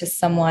mean to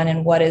someone,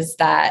 and what is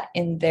that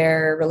in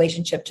their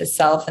relationship to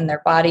self and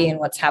their body and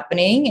what's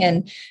happening?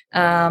 And,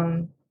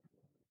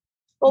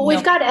 well,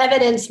 we've got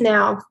evidence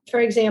now, for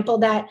example,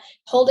 that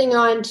holding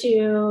on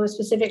to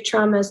specific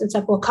traumas and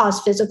stuff will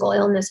cause physical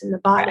illness in the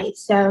body. Right.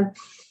 So,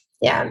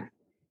 yeah.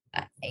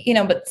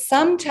 But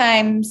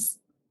sometimes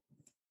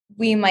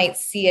we might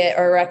see it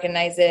or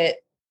recognize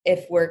it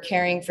if we're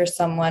caring for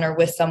someone or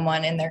with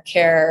someone in their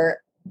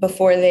care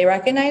before they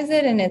recognize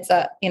it. And it's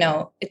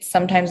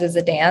sometimes is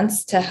a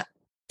dance to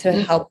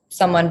help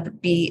someone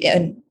be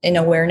in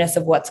awareness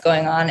of what's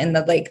going on in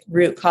the like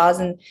root cause.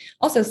 And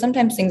also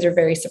sometimes things are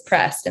very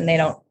suppressed and they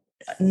don't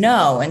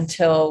know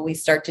until we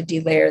start to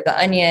delayer the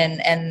onion,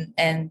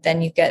 and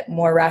then you get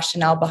more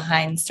rationale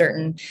behind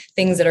certain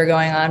things that are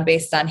going on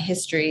based on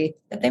history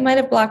that they might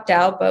have blocked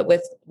out, but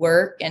with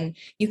work. And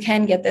you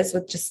can get this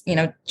with just,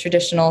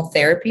 traditional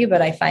therapy,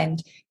 but I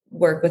find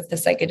work with the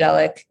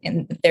psychedelic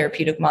and the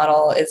therapeutic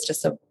model is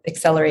just an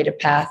accelerated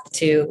path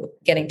to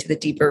getting to the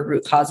deeper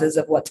root causes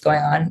of what's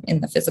going on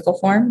in the physical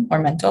form or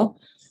mental.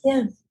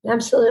 Yeah,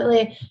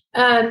 absolutely.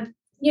 And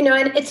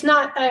it's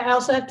not, I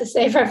also have to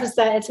say, preface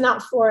that it's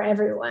not for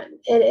everyone.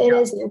 It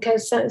isn't,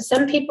 because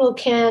some people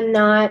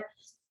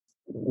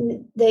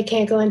they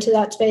can't go into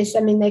that space.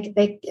 I mean,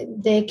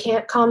 they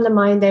can't calm the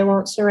mind. They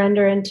won't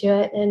surrender into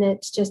it. And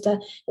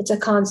it's a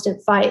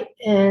constant fight.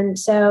 And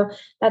so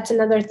that's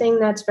another thing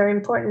that's very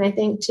important, I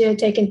think, to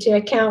take into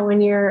account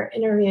when you're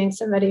interviewing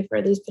somebody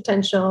for these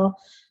potential,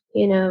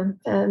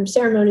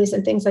 ceremonies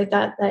and things like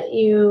that, that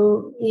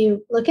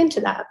you look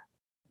into that.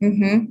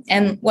 Mm-hmm.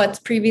 And what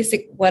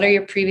are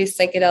your previous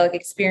psychedelic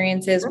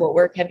experiences? What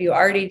work have you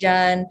already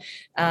done?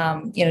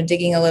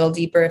 Digging a little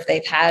deeper if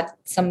they've had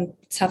some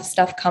tough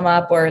stuff come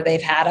up or they've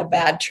had a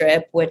bad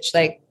trip, which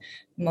like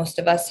most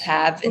of us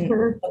have, and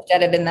looked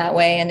at it in that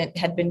way, and it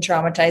had been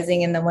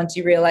traumatizing. And then once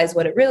you realize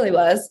what it really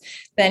was,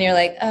 then you're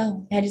like,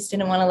 oh, I just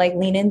didn't want to like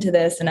lean into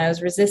this, and I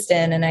was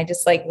resistant, and I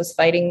just like was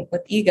fighting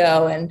with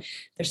ego, and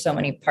there's so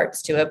many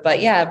parts to it. But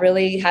yeah,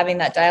 really having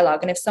that dialogue.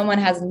 And if someone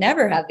has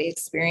never had the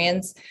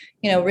experience,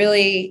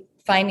 really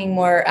finding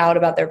more out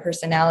about their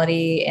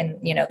personality and,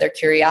 their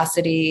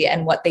curiosity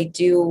and what they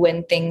do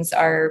when things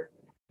are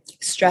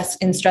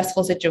in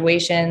stressful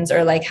situations,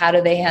 or like, how do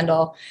they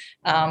handle,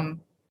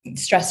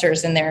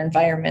 stressors in their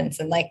environments,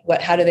 and like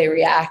how do they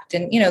react?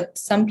 And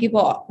some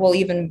people will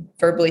even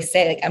verbally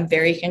say like, I'm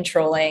very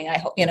controlling, I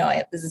hope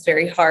this is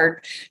very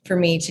hard for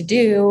me to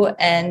do.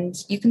 And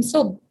you can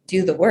still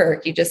do the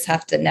work, you just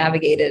have to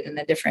navigate it in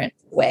a different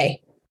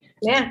way.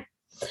 Yeah,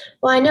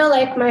 well, I know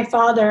like my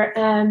father,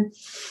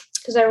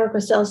 because I work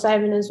with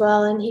psilocybin as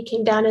well, and he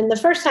came down, and the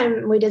first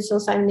time we did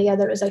psilocybin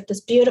together, it was like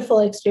this beautiful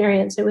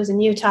experience. It was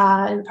in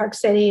Utah, in Park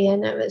City,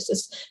 and it was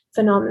just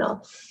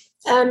phenomenal.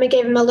 I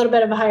gave him a little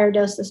bit of a higher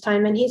dose this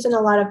time, and he's in a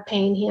lot of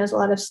pain. He has a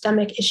lot of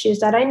stomach issues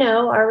that I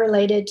know are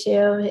related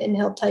to, and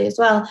he'll tell you as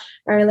well,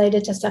 are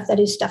related to stuff that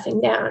he's stuffing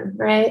down,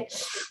 right?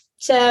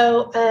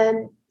 So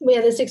we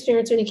had this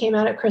experience when he came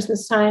out at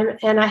Christmas time,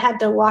 and I had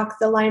to walk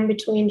the line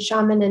between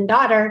shaman and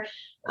daughter,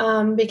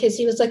 because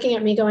he was looking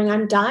at me going,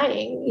 I'm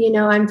dying,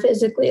 I'm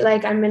physically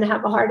like, I'm going to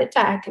have a heart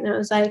attack. And I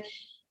was like,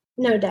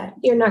 no, Dad,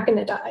 you're not going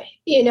to die.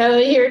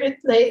 You're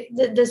like,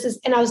 this is,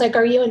 and I was like,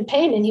 are you in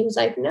pain? And he was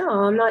like, no,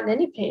 I'm not in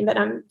any pain, but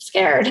I'm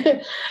scared.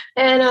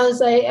 And I was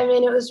like,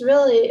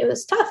 it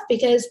was tough,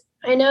 because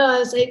I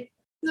was like,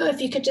 oh, if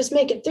you could just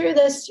make it through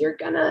this, you're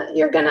going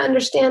to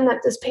understand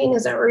that this pain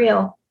isn't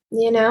real.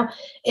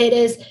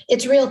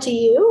 It's real to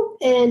you,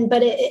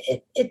 but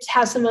it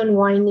has some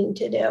unwinding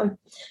to do.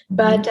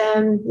 But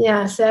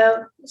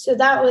so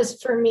that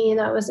was, for me,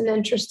 that was an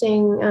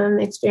interesting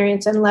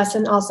experience and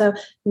lesson, also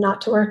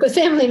not to work with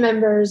family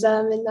members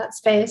in that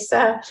space.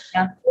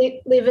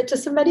 Leave it to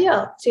somebody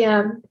else.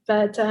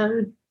 But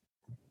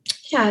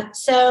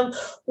so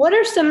what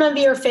are some of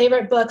your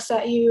favorite books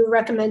that you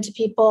recommend to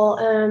people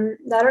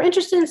that are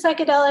interested in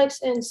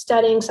psychedelics and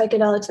studying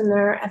psychedelics and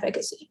their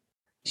efficacy?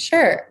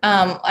 Sure.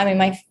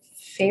 My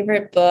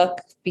favorite book,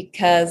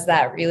 because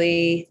that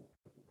really,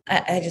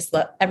 I just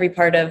love every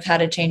part of How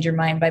to Change Your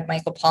Mind by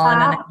Michael Pollan.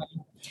 Wow.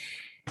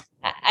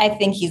 And I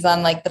think he's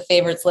on like the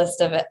favorites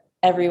list of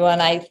everyone.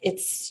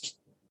 It's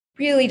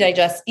really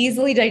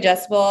easily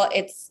digestible.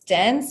 It's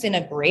dense in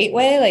a great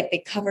way. Like they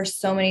cover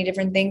so many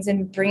different things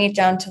and bring it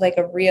down to like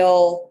a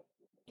real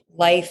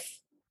life,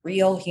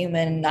 real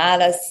human,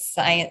 not a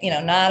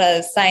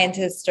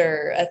scientist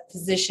or a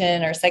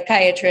physician or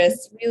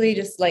psychiatrist, really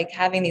just like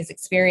having these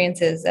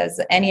experiences as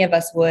any of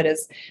us would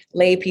as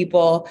lay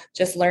people,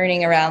 just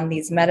learning around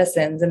these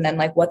medicines and then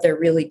like what they're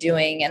really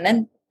doing, and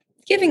then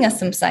giving us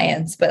some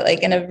science, but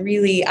like in a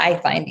really, I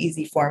find,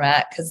 easy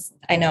format, because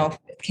I know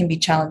it can be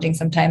challenging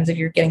sometimes if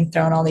you're getting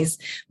thrown all these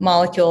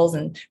molecules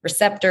and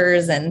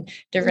receptors and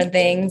different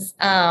things.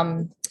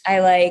 I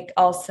like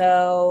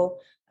also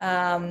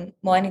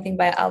well, anything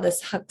by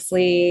Aldous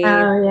Huxley.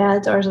 Oh yeah,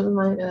 Doors of the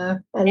Mind. I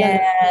love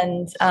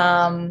it.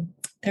 And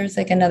there's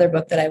like another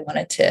book that I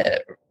wanted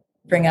to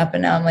bring up,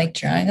 and now I'm like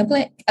drawing a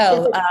blank.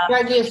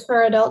 Drug use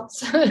for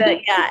adults.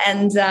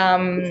 And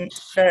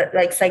the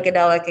like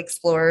Psychedelic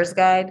Explorer's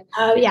Guide.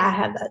 Oh yeah, I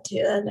have that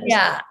too.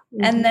 Yeah.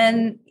 And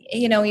then,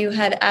 you know, you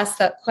had asked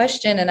that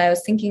question and I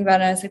was thinking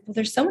about it. And I was like, well,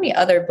 there's so many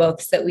other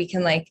books that we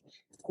can like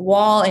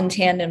while in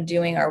tandem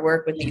doing our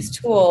work with these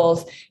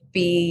tools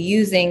be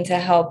using to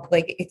help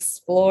like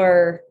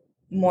explore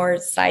more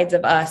sides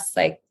of us.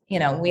 Like, you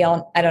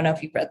know, I don't know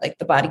if you've read like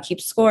The Body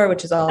Keeps Score,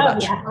 which is all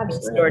about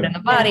stored in the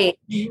body.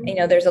 Yeah. You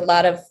know, there's a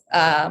lot of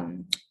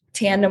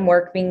tandem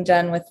work being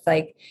done with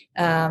like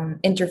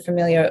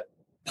interfamiliar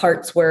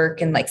parts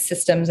work and like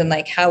systems and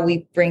like how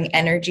we bring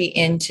energy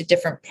into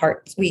different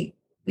parts. We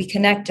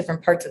connect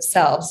different parts of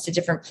selves to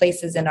different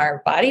places in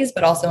our bodies,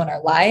 but also in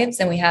our lives.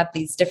 And we have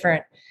these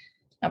different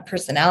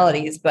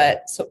personalities,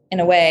 but so in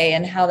a way,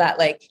 and how that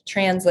like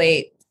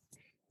translate.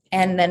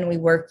 And then we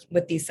work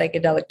with these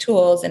psychedelic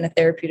tools in a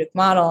therapeutic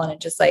model, and it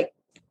just like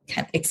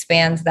kind of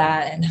expands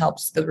that and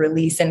helps the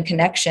release and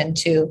connection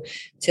to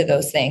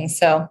those things.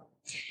 So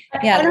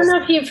yeah. I don't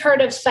know if you've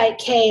heard of Psych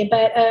K,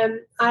 but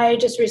I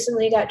just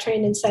recently got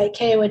trained in Psych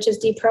K, which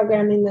is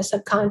deprogramming the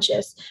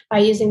subconscious by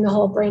using the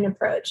whole brain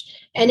approach.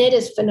 And it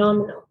is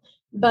phenomenal.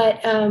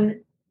 But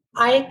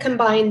I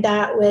combined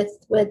that with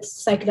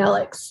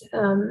psychedelics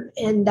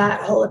and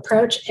that whole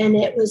approach. And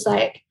it was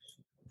like,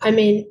 I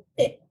mean,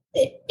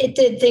 it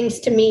did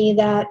things to me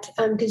that,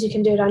 because you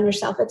can do it on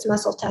yourself, it's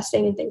muscle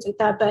testing and things like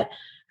that. But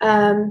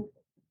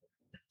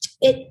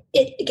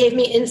it gave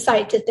me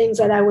insight to things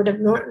that I would have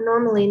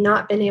normally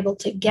not been able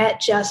to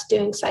get just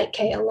doing Psych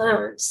K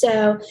alone.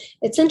 So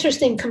it's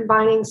interesting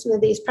combining some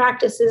of these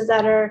practices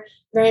that are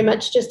very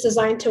much just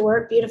designed to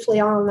work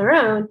beautifully all on their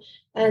own.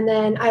 And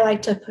then I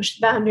like to push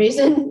the boundaries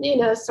and, you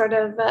know, sort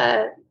of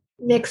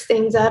mix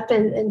things up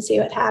and see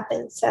what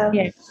happens. So,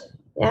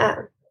 yeah.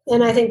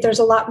 And I think there's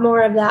a lot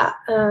more of that,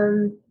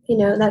 you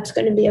know, that's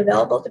going to be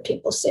available to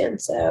people soon.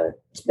 So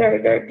it's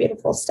very, very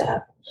beautiful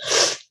stuff.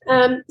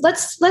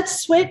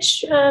 Let's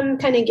switch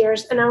kind of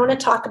gears, and I want to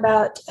talk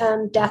about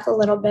death a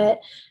little bit.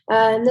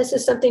 And this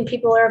is something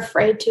people are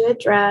afraid to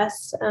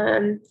address.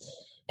 And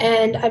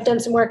I've done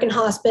some work in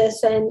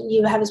hospice, and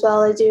you have as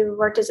well, as you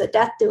worked as a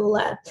death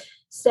doula.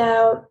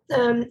 So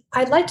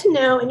I'd like to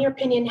know, in your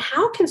opinion,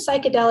 how can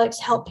psychedelics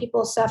help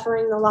people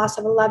suffering the loss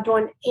of a loved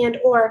one, and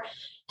or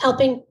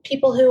helping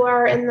people who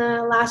are in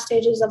the last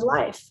stages of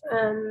life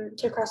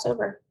to cross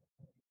over?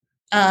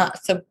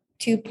 So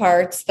 2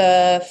 parts.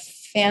 The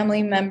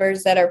family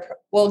members that are,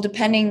 well,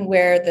 depending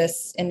where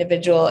this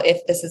individual,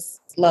 if this is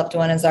loved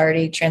one has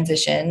already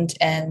transitioned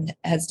and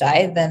has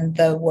died, then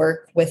the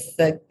work with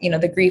the, you know,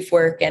 the grief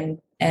work and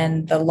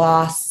the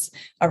loss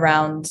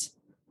around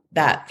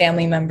that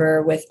family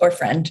member with, or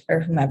friend or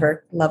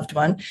whomever, loved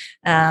one.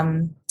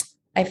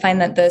 I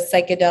find that the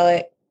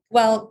psychedelic,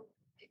 well,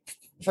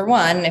 for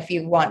one, if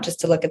you want just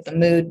to look at the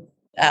mood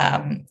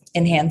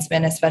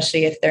enhancement,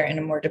 especially if they're in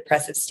a more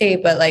depressive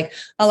state, but like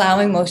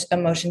allowing most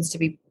emotions to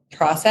be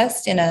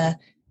processed in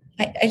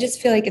I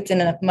just feel like it's in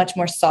a much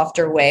more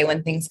softer way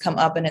when things come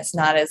up, and it's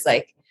not as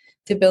like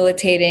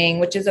debilitating,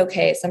 which is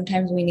okay.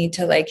 Sometimes we need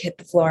to like hit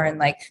the floor and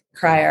like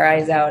cry our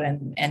eyes out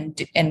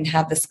and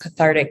have this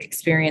cathartic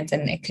experience.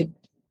 And it could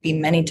be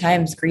many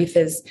times. Grief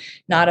is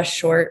not a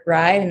short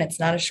ride, and it's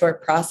not a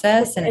short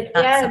process. And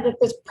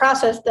this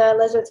process, the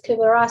Elizabeth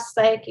Kubler-Ross,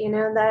 like, you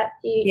know, that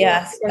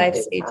 5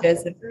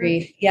 stages of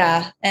grief.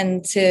 Yeah.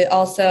 And to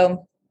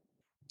also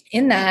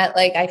in that,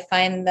 like, I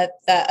find that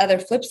the other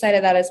flip side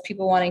of that is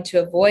people wanting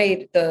to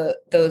avoid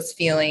those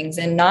feelings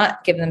and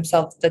not give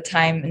themselves the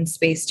time and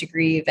space to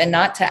grieve, and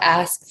not to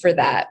ask for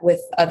that with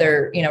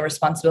other, you know,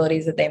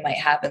 responsibilities that they might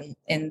have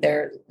in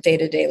their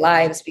day-to-day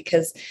lives.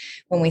 Because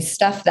when we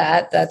stuff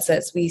that's,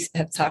 as we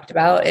have talked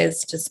about,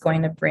 is just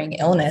going to bring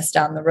illness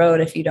down the road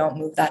if you don't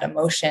move that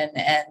emotion.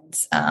 And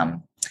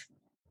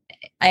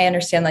I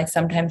understand, like,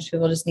 sometimes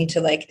people just need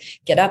to like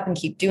get up and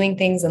keep doing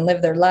things and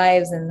live their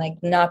lives and like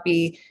not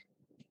be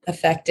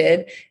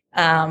affected.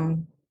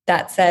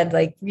 That said,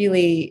 like,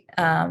 really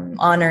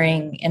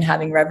honoring and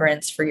having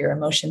reverence for your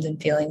emotions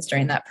and feelings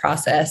during that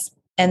process.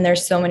 And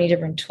there's so many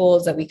different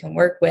tools that we can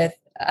work with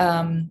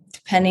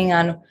depending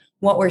on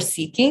what we're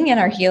seeking in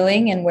our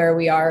healing and where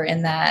we are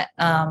in that.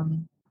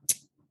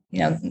 You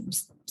know,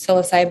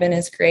 psilocybin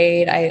is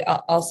great.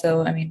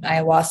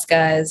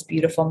 Ayahuasca is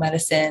beautiful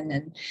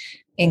medicine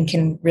and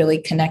can really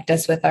connect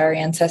us with our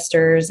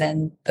ancestors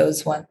and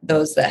those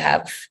that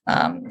have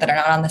that are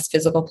not on this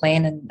physical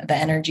plane, and the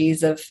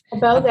energies of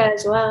Iboga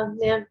as well.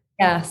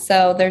 Yeah.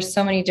 So there's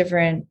so many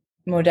different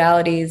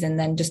modalities, and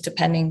then just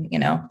depending, you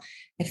know,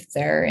 if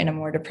they're in a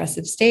more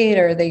depressive state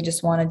or they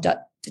just want to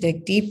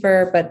dig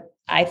deeper. But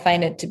I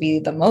find it to be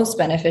the most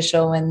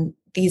beneficial when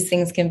these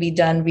things can be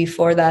done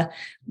before the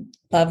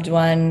loved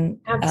one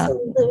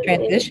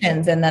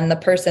transitions, and then the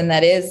person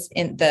that is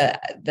in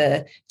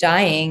the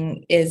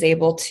dying is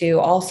able to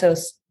also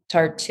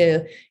start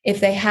to, if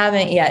they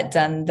haven't yet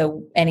done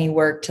any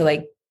work to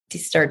like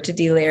start to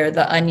delayer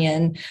the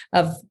onion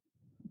of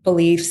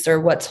beliefs or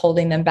what's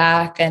holding them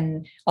back,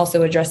 and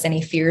also address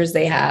any fears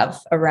they have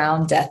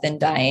around death and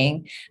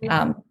dying.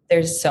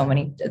 There's so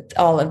many,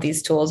 all of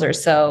these tools are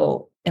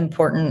so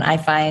important. I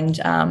find,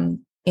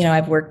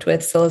 I've worked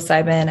with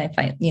psilocybin, I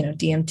find,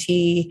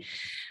 DMT.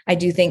 I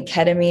do think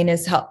ketamine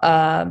is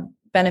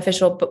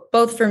beneficial, but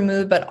both for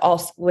mood, but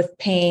also with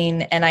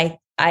pain. And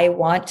I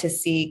want to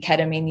see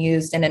ketamine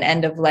used in an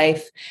end of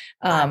life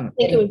I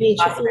think it would be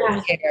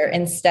care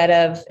instead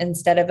of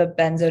a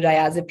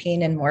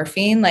benzodiazepine and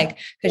morphine, like,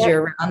 because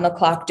you're around the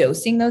clock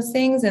dosing those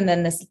things, and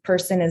then this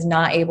person is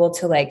not able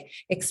to like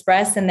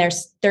express, and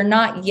they're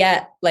not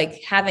yet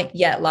haven't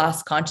yet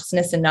lost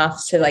consciousness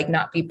enough to like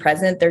not be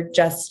present. They're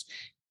just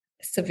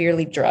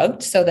severely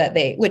drugged so that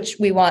which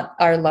we want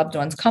our loved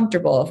ones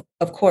comfortable,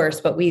 of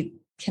course, but we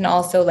can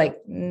also I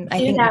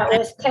think that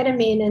with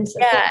ketamine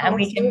and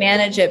we can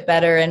manage it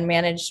better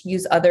and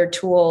use other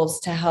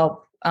tools to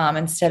help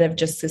instead of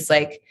just this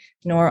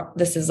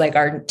this is like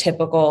our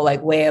typical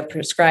way of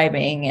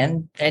prescribing,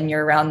 and then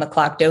you're around the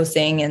clock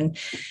dosing, and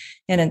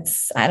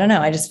it's, I don't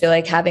know, I just feel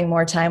like having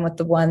more time with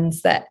the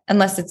ones that,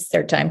 unless it's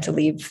their time to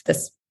leave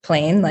this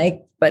plane,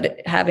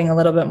 but having a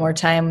little bit more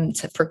time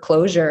for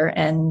closure,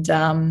 and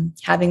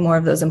having more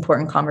of those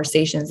important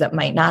conversations that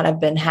might not have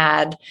been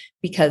had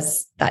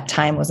because that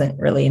time wasn't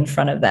really in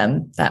front of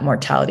them. That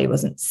mortality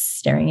wasn't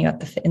staring you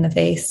in the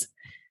face.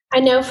 I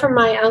know from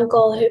my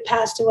uncle who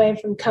passed away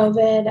from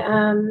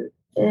COVID,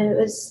 it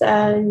was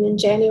in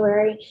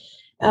January.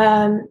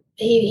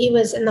 He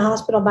was in the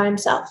hospital by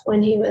himself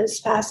when he was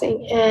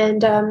passing,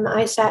 and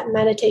I sat in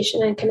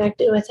meditation and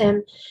connected with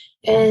him.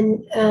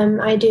 And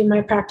I do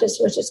my practice,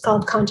 which is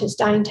called conscious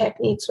dying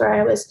techniques, where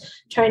I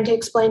was trying to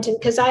explain to him,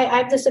 because I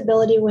have this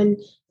ability when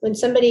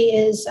somebody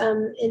is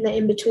in the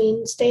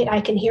in-between state,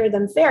 I can hear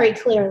them very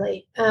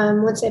clearly.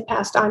 Once they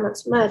passed on, not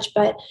so much,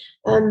 but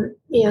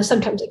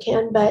sometimes I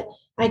can, but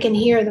I can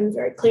hear them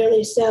very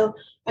clearly. So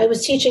I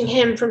was teaching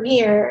him from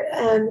here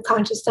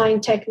conscious dying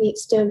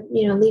techniques to,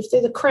 leave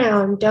through the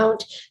crown,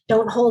 don't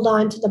hold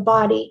on to the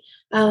body.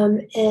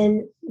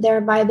 And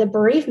thereby the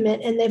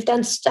bereavement, and they've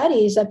done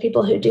studies of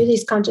people who do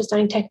these conscious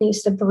dying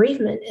techniques, the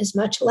bereavement is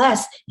much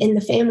less in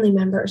the family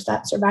members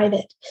that survive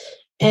it.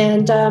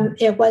 And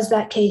it was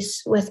that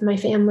case with my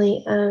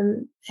family.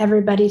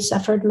 Everybody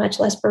suffered much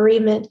less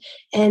bereavement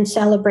and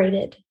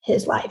celebrated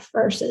his life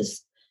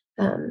versus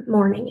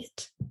mourning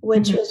it,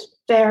 which was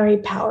very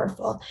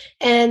powerful.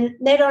 And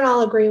they don't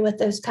all agree with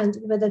those kinds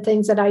of the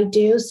things that I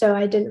do, so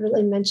I didn't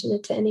really mention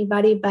it to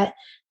anybody, but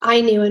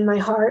I knew in my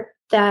heart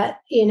that,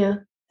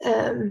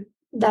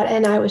 that,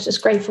 and I was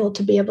just grateful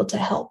to be able to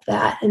help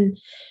that. And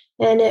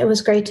it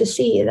was great to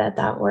see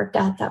that worked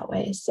out that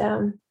way.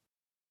 So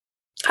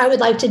I would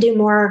like to do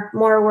more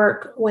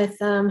work with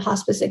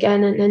hospice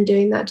again, and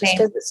doing that just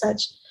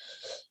because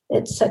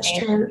it's such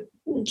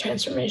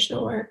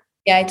transformational work.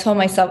 Yeah. I told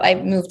myself, I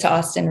moved to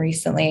Austin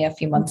recently a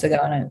few months ago,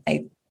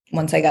 and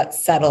once I got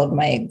settled,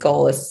 my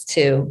goal is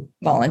to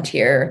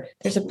volunteer.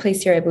 There's a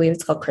place here, I believe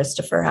it's called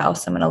Christopher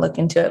House. I'm going to look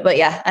into it. But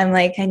yeah, I'm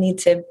I need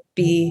to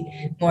be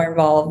more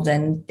involved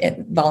in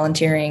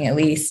volunteering at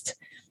least.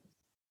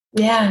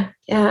 Yeah.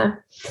 Yeah.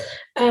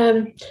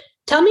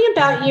 Tell me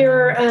about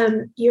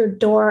your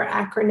DOOR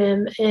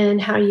acronym and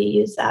how you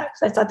use that,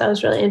 because I thought that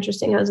was really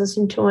interesting. I was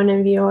listening to one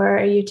of your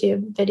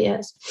YouTube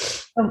videos.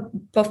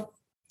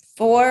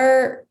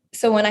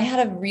 So when I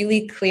had a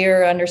really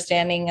clear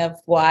understanding of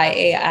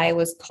why I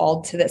was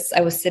called to this,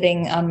 I was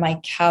sitting on my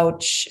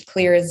couch,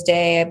 clear as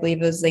day. I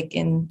believe it was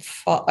in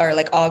fall, or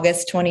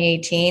August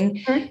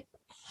 2018. Mm-hmm.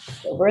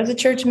 There was a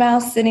church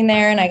mouse sitting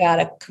there, and I got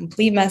a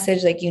complete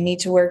message you need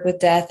to work with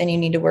death and you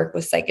need to work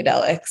with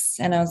psychedelics.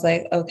 And I was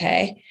like,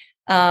 okay.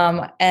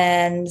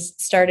 And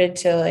started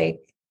to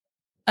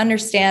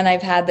understand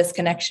I've had this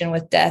connection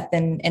with death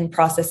and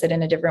process it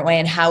in a different way,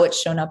 and how it's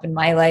shown up in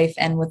my life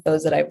and with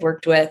those that I've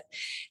worked with,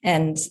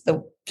 and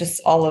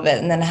just all of it.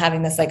 And then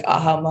having this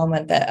aha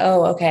moment that,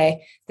 oh,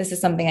 okay, this is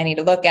something I need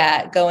to look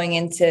at, going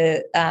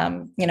into,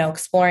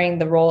 exploring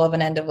the role of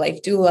an end of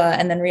life doula,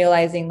 and then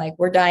realizing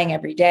we're dying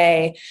every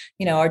day,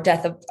 our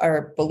death of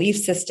our belief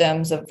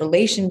systems, of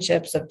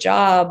relationships, of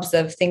jobs,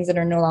 of things that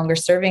are no longer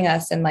serving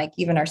us. And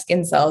even our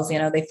skin cells,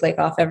 they flake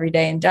off every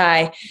day and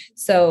die.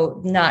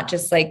 So not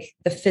just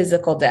the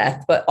physical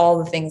death, but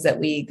all the things that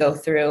we go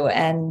through.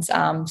 And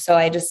so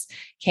I just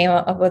came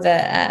up with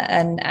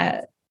an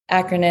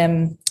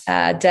acronym,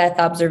 death,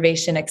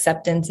 observation,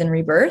 acceptance, and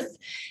rebirth.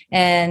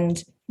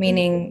 And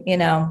meaning,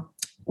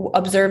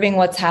 observing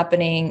what's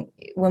happening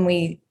when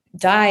we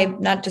die,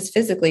 not just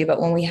physically, but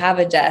when we have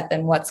a death,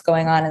 and what's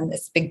going on in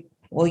this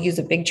we'll use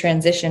a big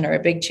transition or a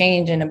big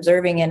change, and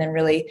observing it and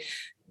really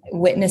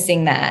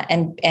witnessing that,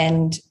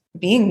 and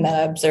being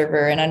the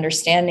observer and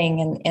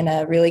understanding in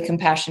a really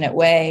compassionate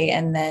way,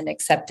 and then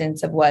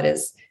acceptance of what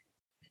is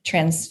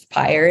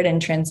transpired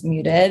and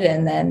transmuted,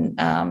 and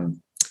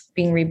then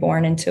being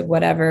reborn into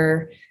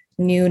whatever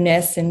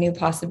newness and new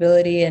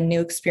possibility and new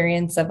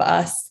experience of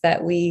us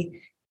that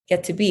we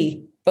get to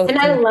be. both. And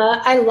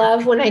I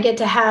love when I get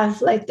to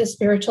have like the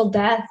spiritual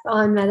death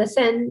on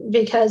medicine,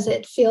 because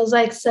it feels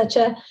like such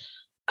a,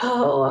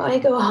 oh, I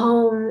go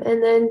home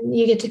and then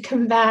you get to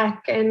come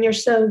back and you're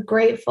so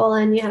grateful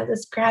and you have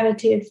this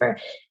gratitude for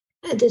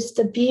just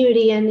the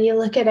beauty, and you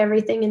look at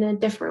everything in a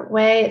different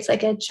way. It's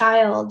like a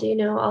child,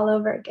 all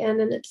over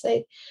again. And it's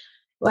like,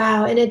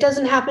 wow. And it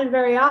doesn't happen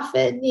very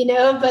often,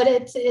 but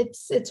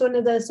it's one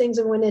of those things.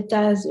 And when it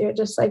does, you're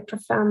just like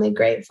profoundly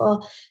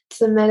grateful to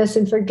the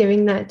medicine for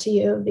giving that to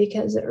you,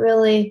 because it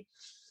really,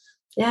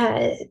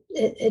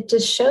 it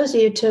just shows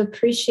you to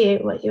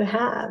appreciate what you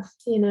have.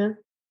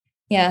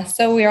 Yeah.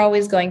 So we're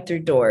always going through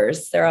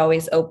doors. They're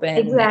always open.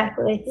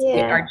 Exactly.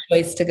 Yeah. Our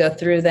choice to go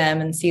through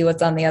them and see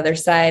what's on the other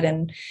side.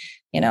 And,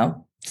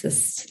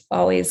 just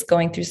always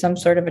going through some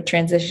sort of a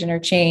transition or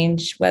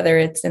change, whether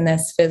it's in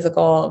this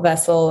physical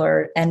vessel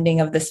or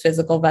ending of this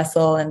physical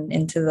vessel and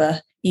into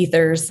the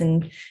ethers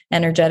and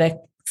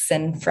energetics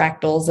and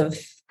fractals of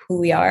who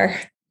we are.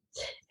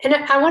 And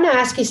I want to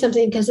ask you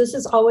something, because this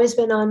has always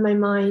been on my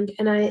mind,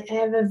 and I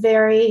have a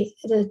very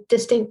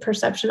distinct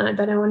perception on it,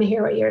 but I want to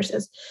hear what yours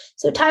is.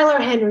 So Tyler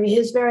Henry,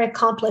 who's very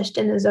accomplished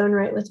in his own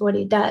right with what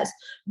he does,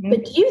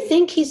 but do you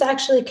think he's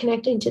actually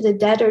connecting to the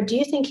dead, or do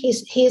you think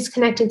he's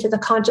connecting to the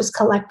conscious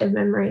collective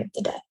memory of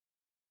the dead?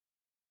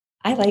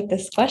 I like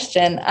this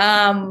question.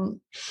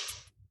 People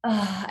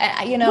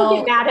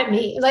get mad at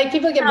me. Like,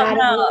 people get mad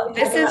at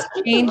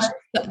me.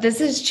 This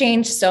has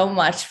changed so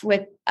much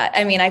with,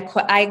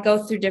 I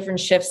go through different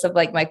shifts of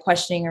like my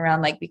questioning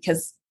around, like,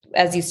 because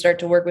as you start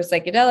to work with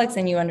psychedelics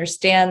and you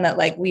understand that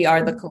like we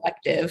are the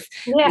collective,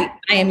 I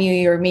am you,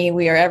 you're me,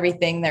 we are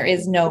everything. There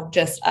is no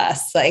just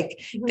us,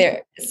 like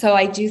there. So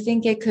I do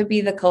think it could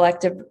be the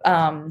collective.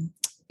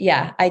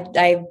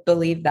 I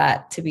believe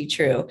that to be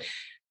true.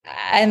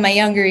 In my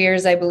younger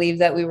years, I believe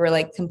that we were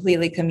like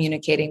completely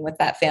communicating with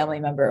that family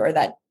member or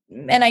that.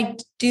 And I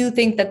do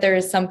think that there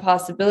is some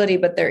possibility,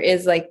 but there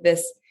is like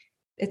this,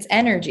 it's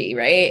energy,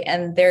 right?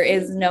 And there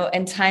is no,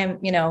 and time,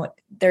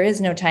 there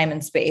is no time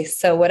and space.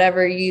 So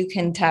whatever you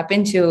can tap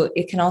into,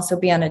 it can also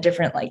be on a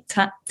different like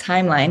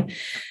timeline.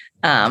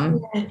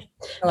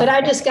 But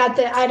I just got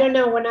I don't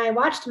know, when I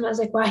watched him, I was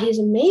like, wow, he's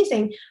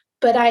amazing.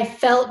 But I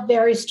felt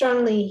very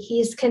strongly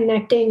he's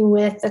connecting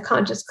with the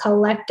conscious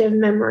collective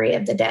memory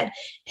of the dead.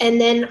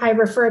 And then I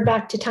referred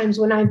back to times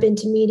when I've been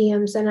to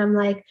mediums and I'm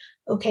like,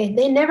 okay,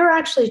 they never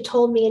actually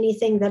told me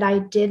anything that I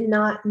did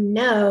not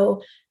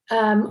know,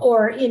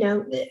 or,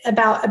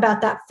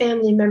 about that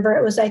family member.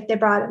 It was like they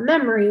brought a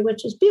memory,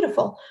 which was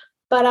beautiful.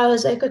 But I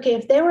was like, okay,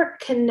 if they were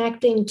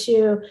connecting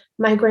to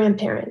my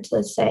grandparents,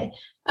 let's say,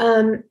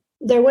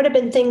 there would have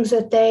been things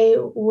that they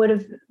would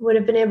have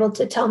been able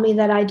to tell me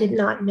that I did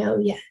not know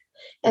yet.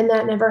 And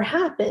that never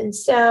happened.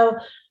 So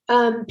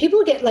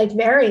people get like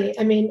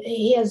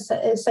he has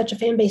such a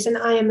fan base, and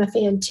I am a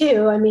fan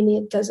too. I mean,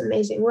 he does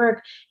amazing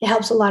work. It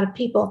helps a lot of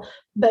people,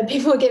 but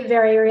people get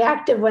very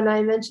reactive when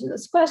I mention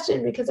this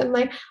question, because I'm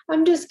like,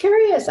 I'm just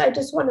curious. I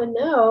just want to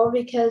know,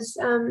 because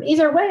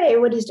either way,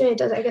 what he's doing,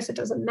 I guess it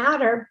doesn't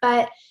matter,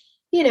 but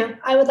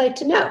I would like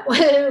to know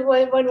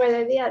one way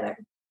or the other.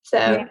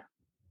 So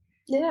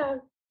yeah.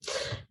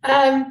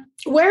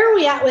 Where are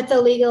we at with the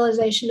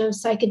legalization of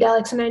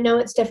psychedelics? And I know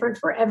it's different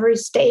for every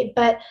state,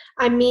 but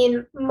I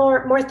mean,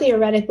 more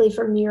theoretically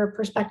from your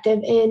perspective,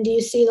 and do you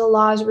see the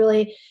laws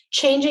really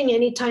changing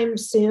anytime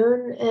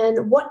soon?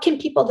 And what can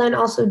people then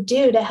also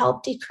do to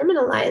help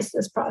decriminalize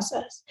this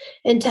process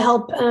and to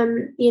help,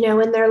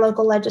 in their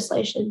local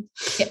legislation?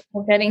 Yeah,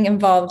 well, getting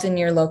involved in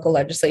your local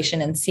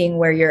legislation and seeing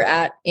where you're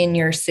at in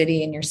your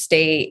city, in your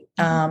state,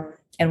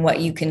 and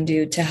what you can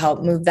do to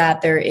help move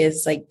that. There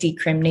is like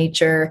Decrim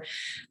Nature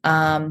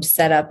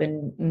set up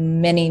in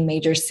many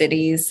major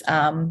cities.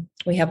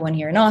 We have one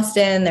here in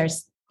Austin.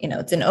 There's,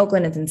 it's in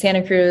Oakland, it's in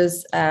Santa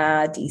Cruz,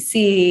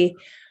 DC.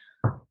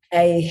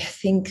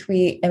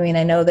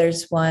 I know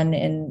there's one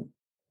in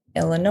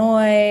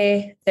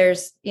Illinois.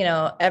 There's,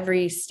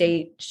 every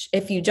state.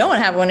 If you don't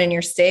have one in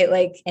your state,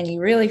 and you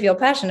really feel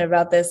passionate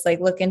about this,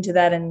 look into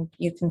that, and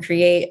you can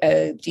create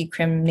a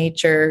Decrim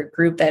Nature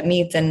group that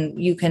meets,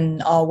 and you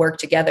can all work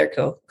together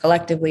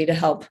collectively to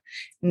help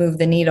move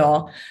the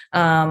needle.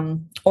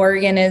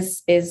 Oregon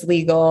is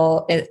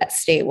legal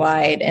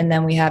statewide, and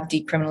then we have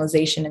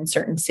decriminalization in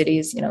certain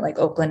cities, like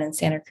Oakland and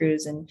Santa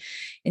Cruz and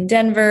in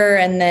Denver.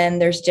 And then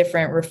there's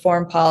different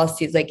reform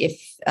policies, like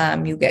if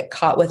you get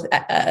caught with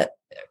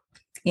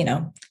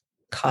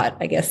caught,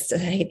 I guess I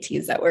hate to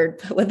use that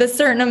word, but with a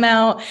certain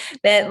amount,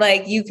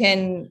 that you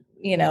can,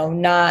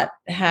 not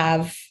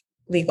have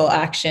legal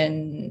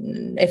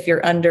action if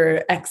you're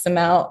under X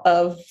amount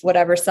of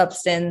whatever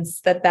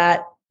substance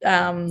that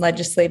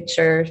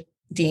legislature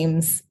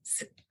deems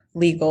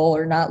legal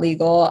or not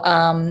legal.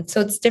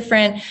 So it's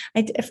different.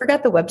 I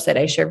forgot the website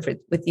I shared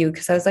with you,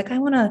 because I was like, I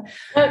want to.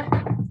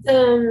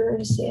 Let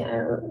me see. I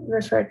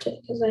referred to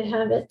it because I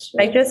have it.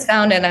 I just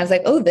found it, and I was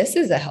like, oh, this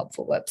is a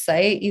helpful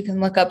website. You can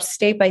look up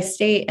state by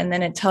state, and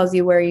then it tells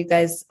you where you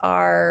guys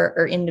are,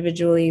 or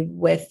individually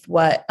with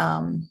what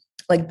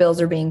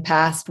bills are being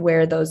passed,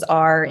 where those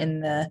are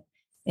in the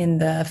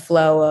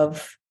flow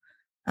of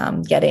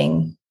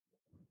getting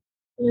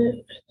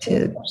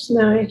to.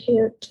 Now I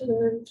can't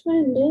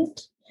find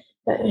it.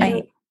 But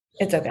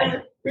it's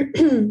okay.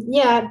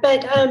 Yeah,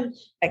 but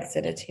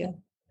Exit it too.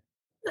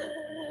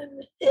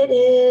 it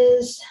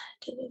is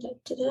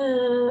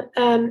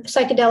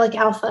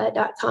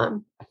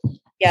psychedelicalpha.com.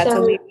 Yeah,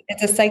 So,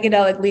 it's a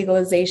psychedelic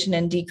legalization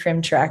and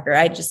decrim tracker.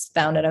 I just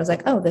found it. I was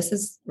like, oh, this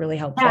is really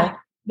helpful. Yeah,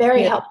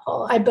 very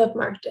helpful. I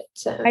bookmarked it.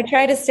 So I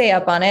try to stay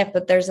up on it,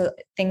 but there's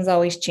things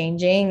always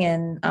changing.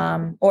 And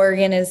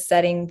Oregon is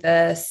setting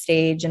the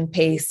stage and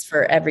pace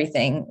for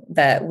everything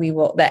that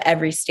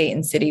every state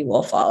and city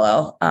will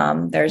follow.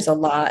 There's a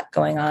lot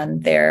going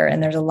on there,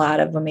 and there's a lot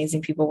of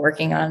amazing people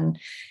working on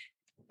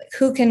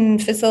who can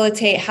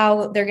facilitate,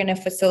 how they're going to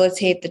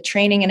facilitate the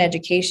training and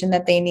education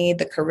that they need,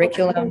 the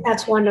curriculum.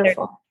 That's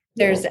wonderful.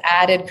 There's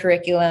added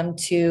curriculum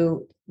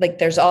to, like,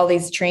 there's all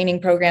these training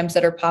programs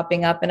that are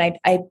popping up. And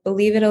I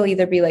believe it'll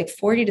either be like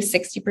 40 to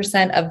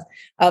 60%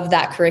 of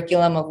that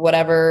curriculum of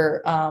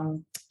whatever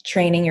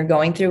training you're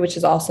going through, which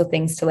is also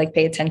things to like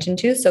pay attention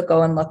to. So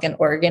go and look in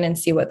Oregon and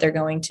see what they're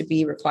going to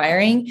be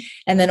requiring.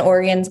 And then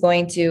Oregon's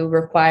going to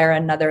require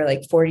another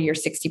like 40 or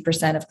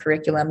 60% of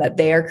curriculum that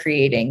they are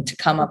creating to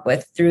come up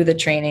with through the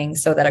training,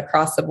 so that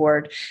across the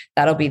board,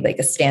 that'll be like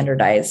a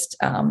standardized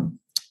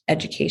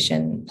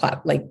education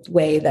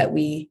way that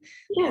we.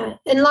 Yeah.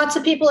 And lots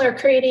of people are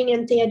creating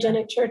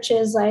entheogenic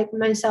churches like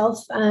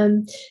myself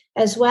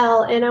as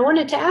well. And I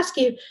wanted to ask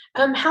you,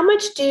 how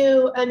much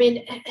of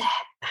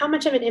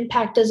an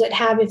impact does it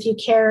have if you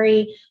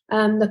carry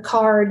the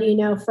card,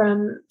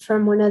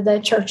 from one of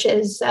the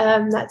churches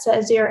that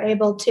says you're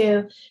able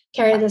to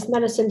carry this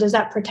medicine? Does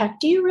that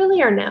protect you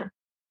really, or no?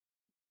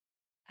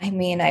 I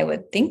mean, I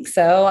would think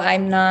so.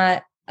 I'm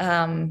not,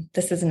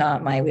 this is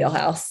not my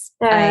wheelhouse.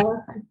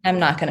 I'm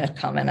not going to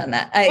comment on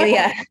that.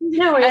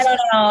 No worries. I don't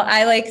know.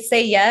 I like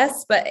say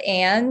yes, but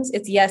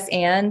it's yes.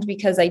 And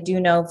because I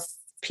do know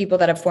people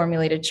that have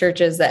formulated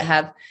churches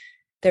that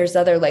there's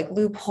other like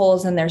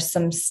loopholes, and there's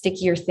some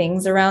stickier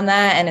things around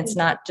that. And it's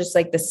not just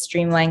like the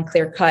streamlined,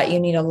 clear cut. You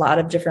need a lot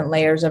of different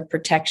layers of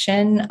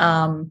protection.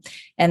 And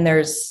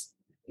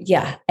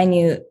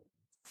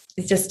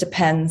it just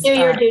depends. Do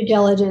your due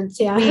diligence.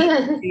 Yeah.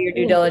 Do your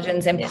due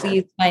diligence, and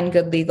please find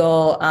good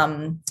legal,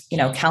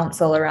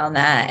 counsel around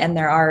that. And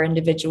there are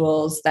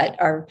individuals that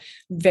are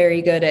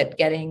very good at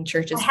getting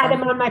churches. I had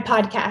him on my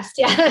podcast.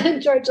 Yeah.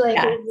 George Lake.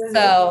 Yeah.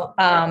 So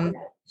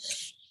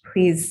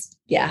please,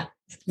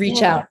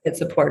 reach out, get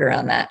support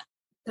around that.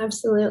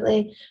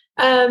 Absolutely.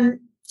 And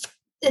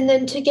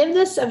then to give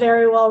this a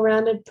very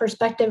well-rounded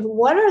perspective,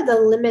 what are the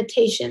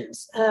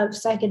limitations of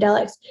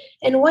psychedelics?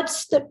 And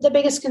what's the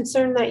biggest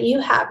concern that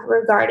you have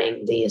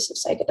regarding the use of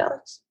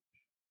psychedelics?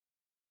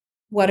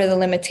 What are the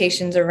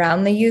limitations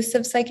around the use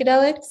of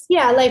psychedelics?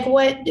 Yeah, like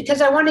what,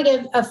 because I want to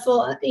give a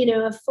full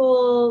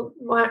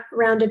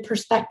rounded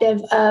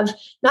perspective of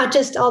not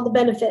just all the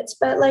benefits,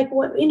 but like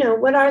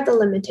what are the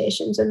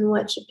limitations and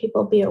what should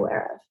people be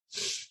aware of?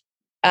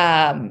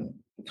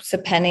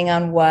 Depending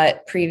on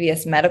what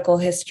previous medical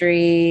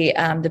history,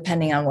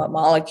 depending on what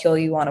molecule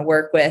you want to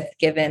work with,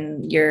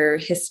 given your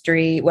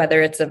history,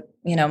 whether it's a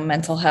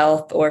mental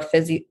health or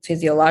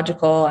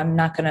physiological. I'm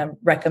not going to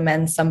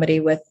recommend somebody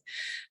with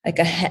like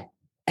a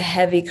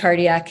heavy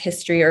cardiac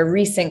history or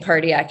recent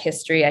cardiac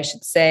history, I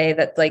should say,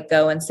 that like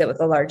go and sit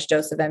with a large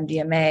dose of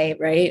MDMA,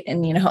 right?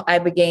 And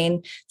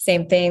Ibogaine,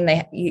 same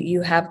thing.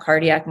 You have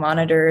cardiac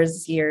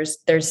monitors.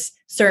 There's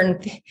certain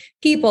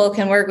people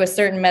can work with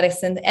certain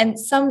medicines, and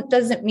some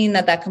doesn't mean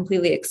that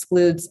completely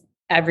excludes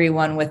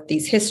everyone with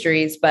these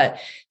histories, but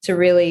to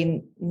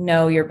really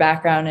know your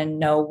background and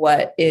know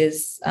what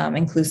is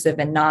inclusive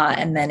and not.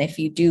 And then if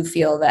you do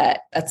feel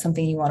that that's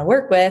something you want to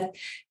work with,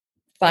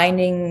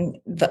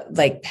 finding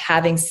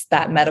having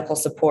that medical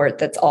support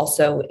that's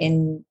also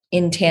in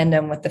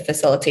tandem with the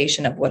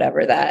facilitation of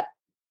whatever that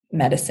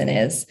medicine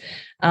is.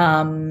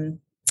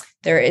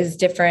 There is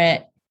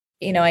different,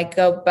 I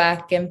go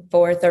back and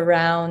forth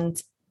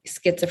around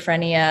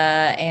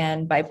schizophrenia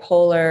and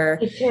bipolar.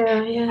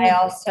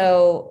 Yeah.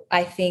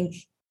 I think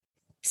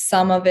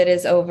some of it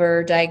is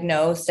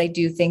overdiagnosed. I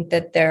do think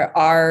that there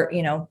are,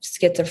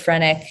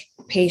 schizophrenic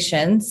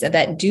patients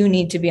that do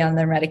need to be on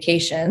their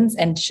medications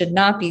and should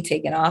not be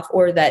taken off,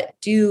 or that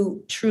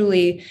do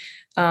truly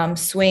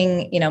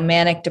swing,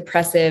 manic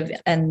depressive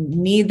and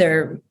need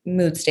their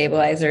mood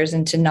stabilizers,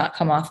 and to not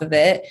come off of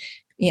it.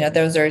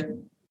 Those are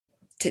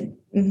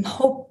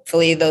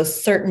hopefully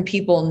those certain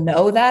people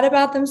know that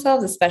about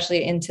themselves,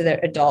 especially into their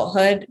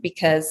adulthood,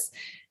 because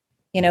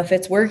if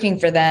it's working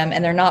for them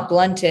and they're not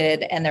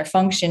blunted and they're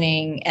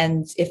functioning,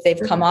 and if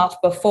they've come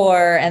off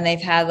before and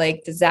they've had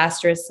like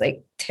disastrous,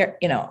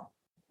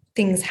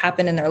 things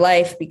happen in their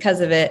life because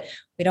of it,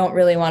 we don't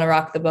really want to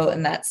rock the boat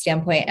in that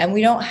standpoint. And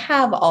we don't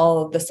have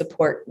all of the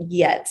support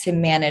yet to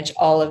manage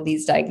all of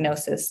these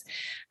diagnoses.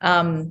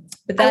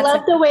 But I that's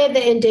love the way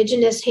the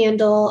indigenous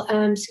handle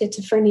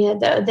schizophrenia,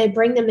 though. They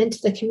bring them into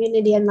the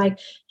community and like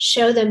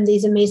show them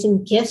these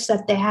amazing gifts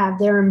that they have.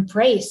 They're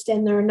embraced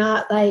and they're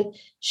not like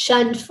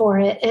shunned for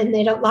it, and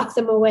they don't lock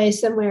them away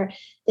somewhere.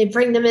 They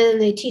bring them in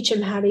and they teach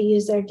them how to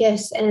use their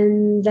gifts.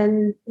 And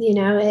then,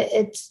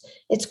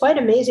 it's quite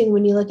amazing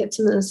when you look at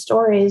some of the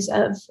stories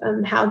of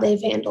how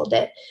they've handled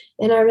it.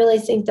 And I really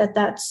think that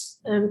that's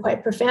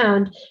quite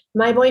profound.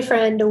 My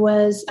boyfriend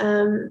was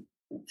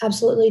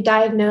absolutely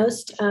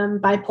diagnosed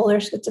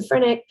bipolar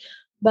schizophrenic,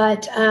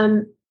 but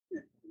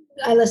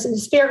I listened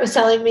to Spirit was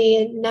telling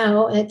me,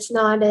 no, it's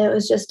not. It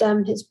was just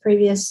his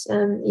previous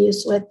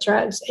use with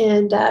drugs.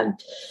 And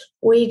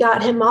we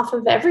got him off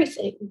of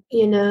everything,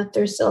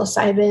 through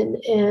psilocybin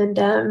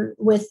and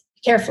with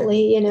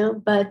carefully,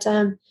 but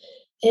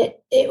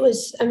it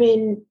was, I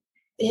mean,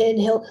 and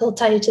he'll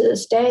tell you to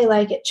this day,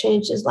 like it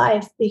changed his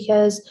life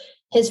because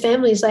his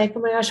family's like, oh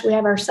my gosh, we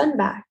have our son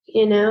back,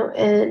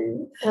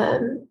 and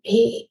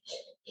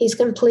he's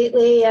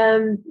completely,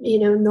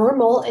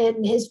 normal,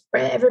 and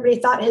everybody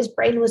thought his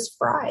brain was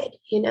fried,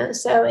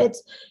 so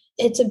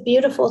it's a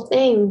beautiful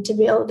thing to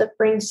be able to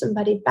bring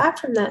somebody back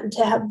from that and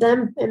to have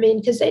them,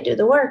 because they do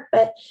the work,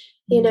 but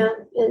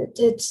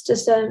it's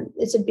just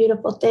it's a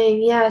beautiful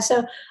thing. Yeah.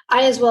 So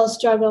I as well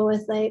struggle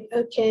with like,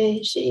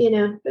 okay,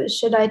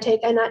 should I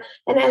take, and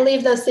I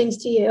leave those things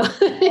to you.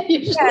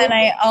 Yeah, and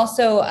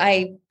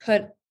I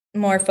put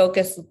more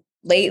focus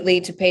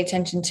lately to pay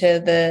attention to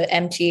the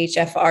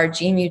MTHFR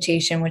gene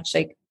mutation, which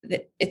like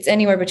it's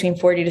anywhere between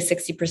 40 to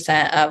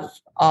 60% of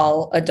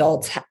all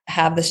adults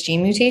have this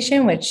gene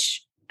mutation,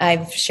 which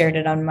I've shared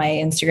it on my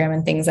Instagram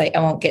and things. I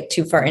won't get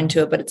too far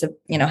into it, but it's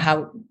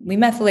how we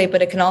methylate,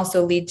 but it can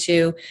also lead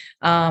to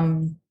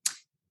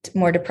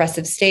more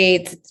depressive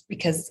states. It's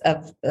because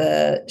of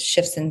the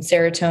shifts in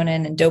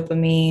serotonin and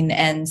dopamine.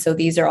 And so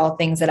these are all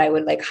things that I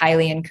would like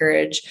highly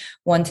encourage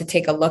one to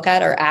take a look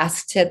at or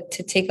ask to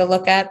take a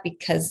look at,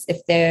 because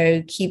if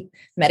they keep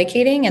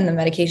medicating and the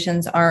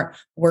medications aren't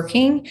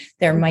working,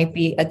 there might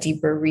be a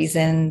deeper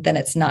reason. Then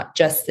it's not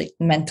just the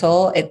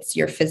mental, it's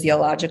your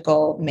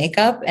physiological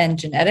makeup and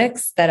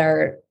genetics that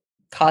are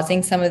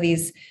causing some of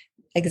these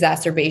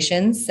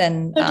exacerbations.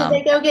 And so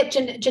did they go get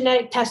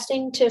genetic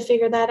testing to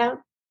figure that out?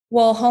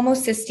 Well,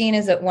 homocysteine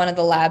is one of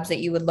the labs that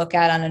you would look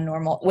at on a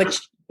normal,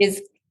 which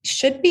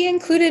should be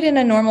included in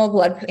a normal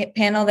blood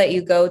panel that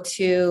you go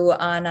to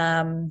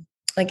on,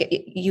 like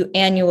you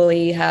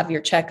annually have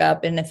your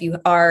checkup. And if you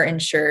are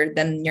insured,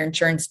 then your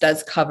insurance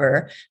does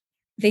cover.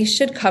 They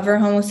should cover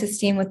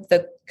homocysteine with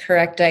the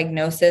correct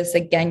diagnosis.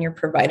 Again, your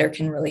provider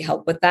can really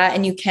help with that.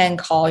 And you can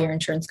call your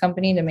insurance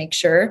company to make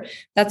sure.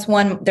 That's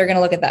one, they're going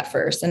to look at that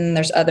first. And then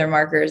there's other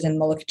markers, and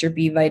they'll look at your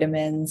B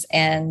vitamins.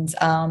 And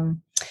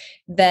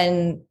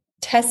then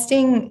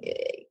testing,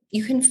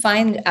 you can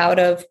find out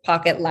of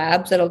pocket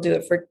labs that'll do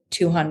it for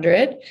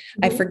 200.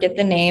 Mm-hmm. I forget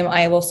the name.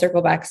 I will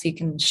circle back so you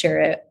can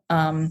share it.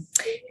 And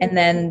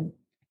then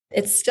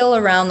it's still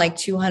around like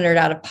 200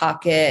 out of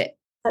pocket.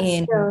 That's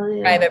in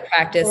private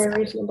practice.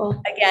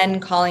 Again,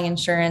 calling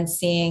insurance,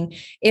 seeing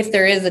if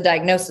there is a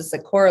diagnosis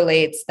that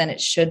correlates, then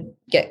it should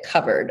get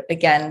covered.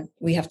 Again,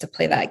 we have to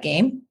play that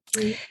game.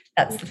 Mm-hmm.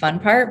 That's the fun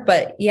part.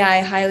 But yeah,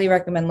 I highly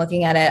recommend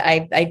looking at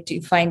it. I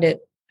do find it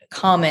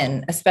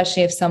common,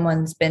 especially if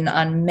someone's been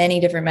on many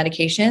different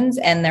medications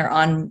and they're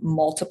on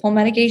multiple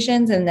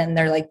medications, and then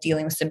they're like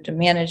dealing with symptom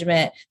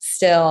management,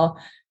 still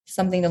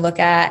something to look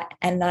at.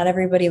 And not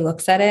everybody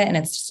looks at it. And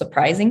it's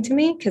surprising to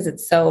me because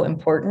it's so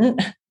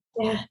important.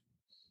 Yeah,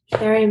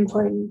 very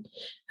important.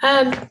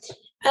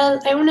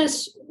 I want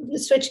to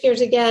switch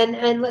gears again,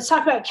 and let's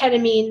talk about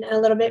ketamine a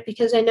little bit,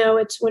 because I know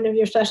it's one of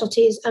your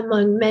specialties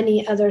among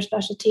many other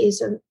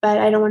specialties, but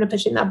I don't want to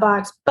push you in that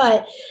box.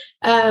 But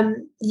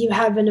you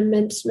have an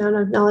immense amount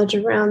of knowledge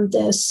around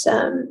this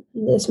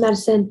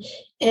medicine,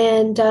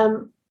 and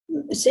so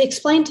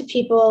explain to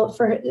people,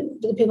 for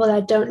the people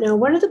that don't know,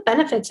 what are the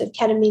benefits of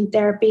ketamine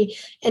therapy,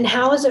 and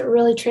how is it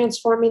really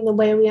transforming the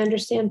way we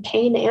understand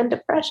pain and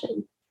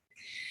depression?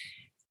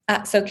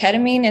 So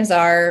ketamine is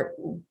our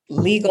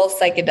legal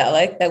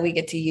psychedelic that we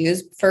get to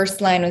use. First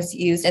line was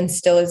used and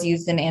still is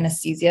used in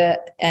anesthesia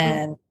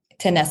and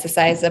to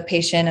anesthetize a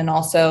patient, and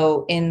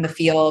also in the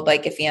field,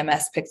 like if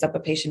EMS picks up a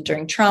patient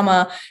during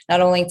trauma,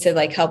 not only to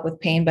like help with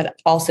pain, but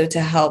also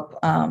to help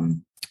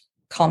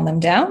calm them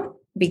down,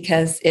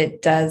 because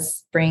it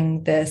does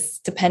bring this,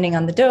 depending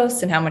on the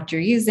dose and how much you're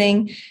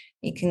using,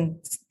 you can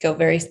go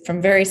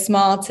from very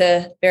small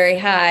to very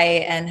high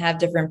and have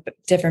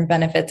different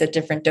benefits at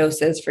different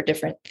doses for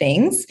different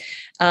things.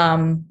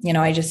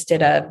 I just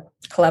did a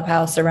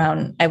clubhouse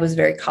around, I was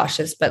very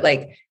cautious, but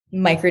like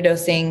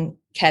microdosing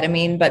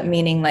ketamine, but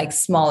meaning like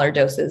smaller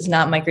doses,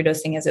 not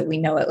microdosing as we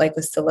know it, like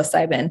with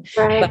psilocybin.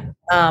 Right.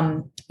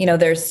 But,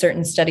 there's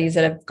certain studies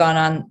that have gone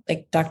on,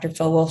 like Dr.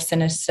 Phil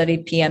Wolfson has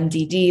studied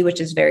PMDD, which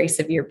is very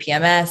severe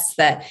PMS,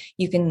 that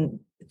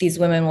these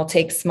women will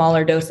take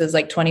smaller doses,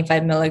 like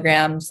 25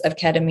 milligrams of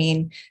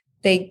ketamine.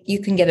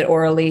 You can get it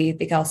orally.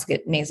 They can also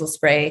get nasal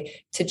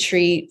spray to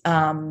treat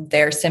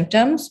their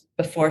symptoms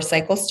before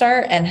cycles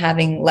start, and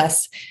having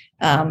less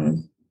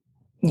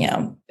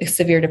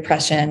severe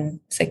depression,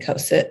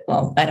 psychosis.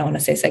 Well, I don't want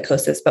to say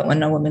psychosis, but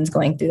when a woman's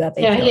going through that,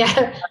 they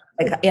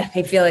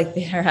feel like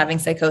they're having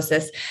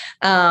psychosis.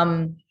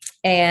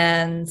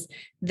 And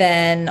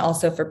then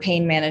also for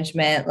pain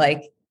management,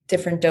 like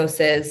different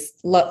doses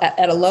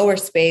at a lower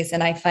space.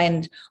 And I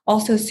find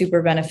also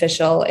super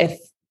beneficial if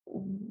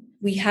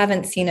we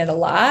haven't seen it a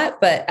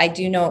lot, but I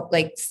do know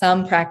like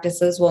some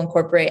practices will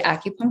incorporate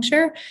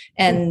acupuncture,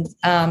 and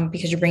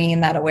because you're bringing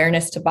in that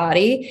awareness to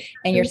body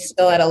and you're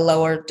still at a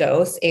lower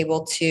dose,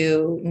 able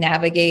to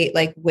navigate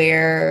like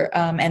where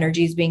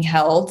energy is being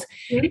held.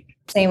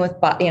 Same with,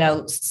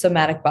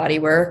 somatic body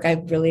work.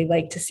 I'd really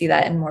like to see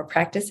that in more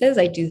practices.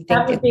 I do think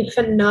that would be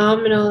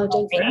phenomenal.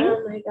 Oh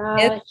my gosh.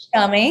 It's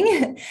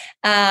coming.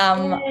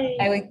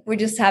 We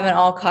just haven't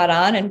all caught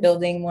on and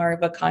building more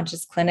of a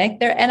conscious clinic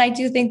there. And I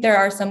do think there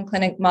are some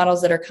clinic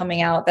models that are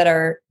coming out that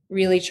are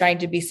really trying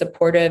to be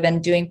supportive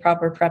and doing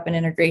proper prep and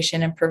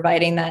integration and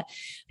providing that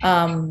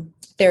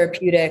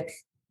therapeutic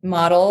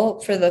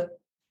model for the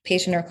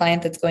patient or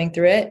client that's going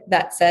through it.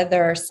 That said,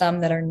 there are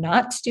some that are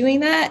not doing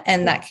that,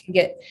 and that can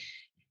get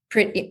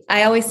pretty.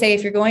 I always say,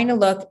 if you're going to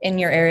look in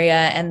your area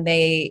and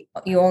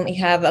you only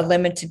have a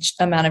limited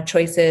amount of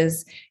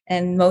choices,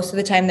 and most of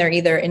the time they're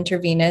either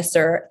intravenous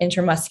or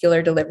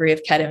intramuscular delivery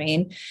of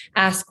ketamine,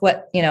 ask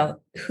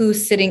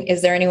who's sitting.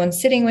 Is there anyone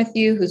sitting with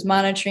you? Who's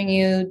monitoring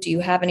you? Do you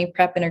have any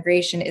prep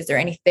integration? Is there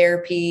any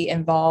therapy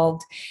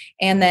involved?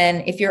 And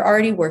then if you're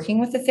already working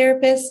with a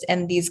therapist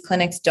and these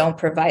clinics don't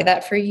provide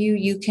that for you,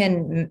 you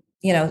can,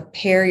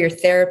 pair your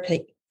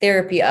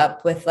therapy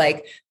up with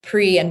like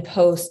pre and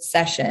post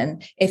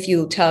session if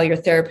you tell your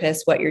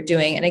therapist what you're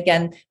doing. And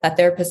again, that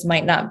therapist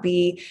might not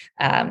be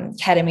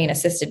ketamine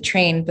assisted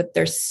trained, but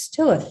they're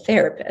still a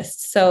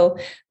therapist. So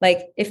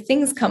like if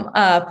things come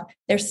up,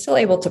 they're still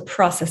able to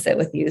process it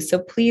with you. So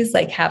please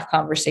like have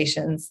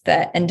conversations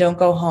and don't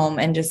go home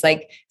and just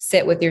like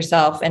sit with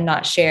yourself and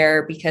not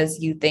share because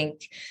you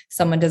think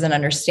someone doesn't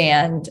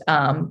understand.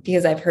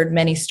 Because I've heard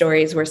many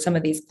stories where some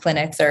of these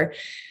clinics are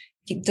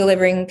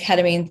delivering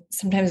ketamine,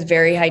 sometimes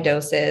very high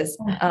doses.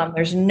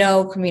 There's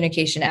no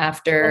communication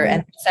after,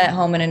 and sent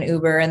home in an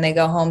Uber, and they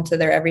go home to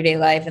their everyday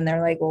life. And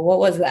they're like, well, what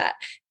was that?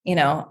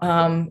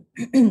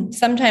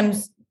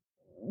 Sometimes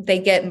they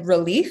get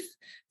relief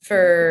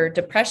for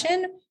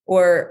depression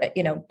or,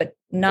 but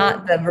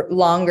not the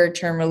longer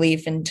term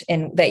relief and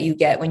that you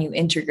get when you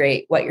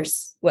integrate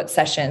what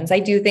sessions. I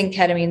do think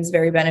ketamine is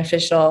very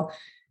beneficial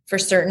for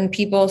certain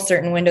people,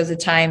 certain windows of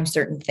time,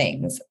 certain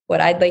things.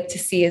 What I'd like to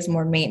see is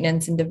more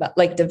maintenance and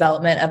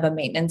development of a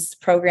maintenance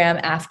program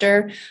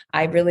after.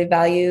 I really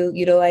value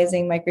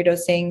utilizing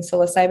microdosing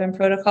psilocybin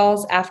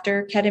protocols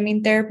after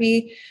ketamine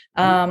therapy.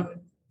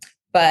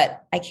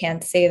 But I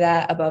can't say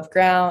that above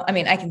ground. I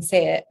mean, I can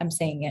say it. I'm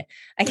saying it.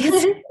 I can't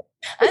say it.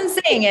 I'm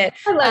saying it.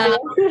 I love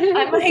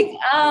it.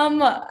 I'm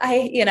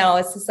like,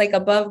 it's just like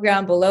above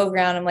ground, below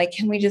ground. I'm like,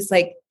 can we just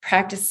like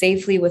practice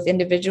safely with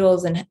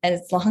individuals? And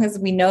as long as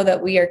we know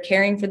that we are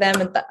caring for them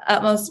at the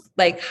utmost,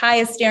 like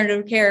highest standard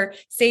of care,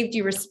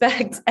 safety,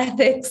 respect,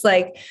 ethics,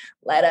 like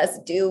let us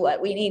do what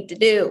we need to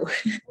do.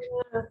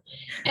 Yeah.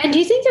 And do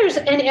you think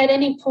at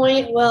any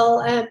point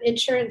will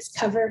insurance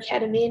cover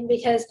ketamine?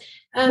 Because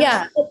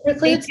it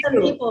precludes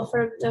some people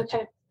from,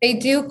 okay. They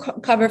do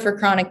cover for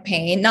chronic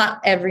pain,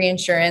 not every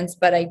insurance,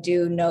 but I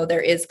do know there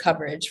is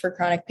coverage for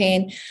chronic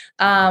pain.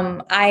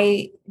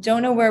 I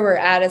don't know where we're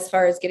at as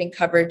far as getting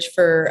coverage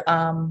for,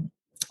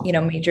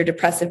 major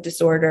depressive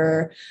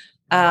disorder.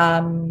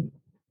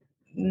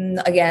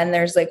 Again,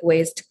 there's like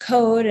ways to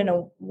code and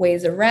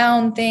ways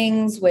around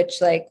things,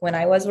 which like when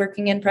I was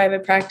working in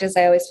private practice,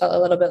 I always felt a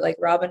little bit like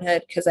Robin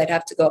Hood because I'd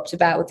have to go up to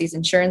bat with these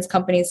insurance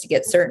companies to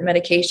get certain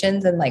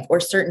medications and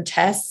or certain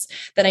tests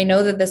that I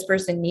know that this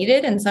person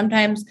needed. And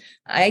sometimes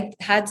I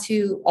had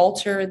to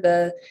alter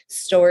the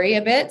story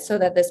a bit so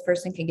that this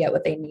person can get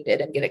what they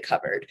needed and get it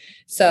covered.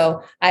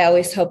 So I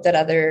always hope that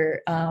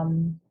other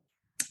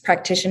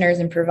practitioners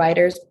and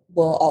providers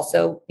will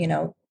also,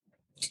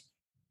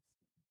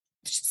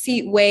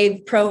 see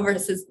wave con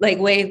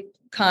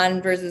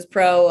versus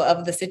pro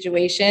of the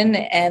situation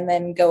and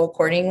then go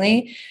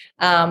accordingly.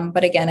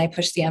 But again, I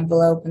push the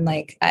envelope and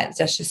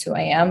that's just who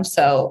I am.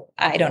 So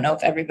I don't know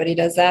if everybody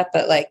does that,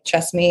 but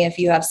trust me, if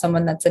you have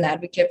someone that's an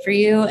advocate for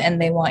you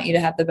and they want you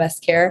to have the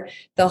best care,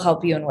 they'll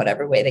help you in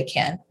whatever way they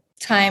can.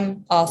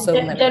 Time also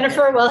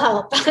Jennifer will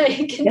help.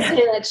 I can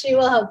say that she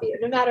will help you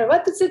no matter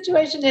what the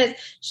situation is.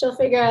 She'll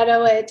figure out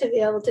a way to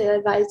be able to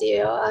advise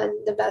you on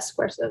the best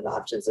course of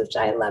options, which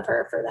I love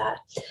her for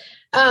that.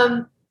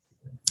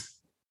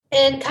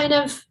 And kind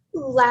of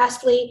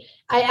lastly,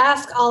 I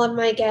ask all of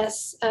my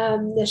guests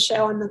the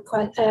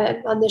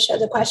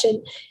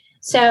question.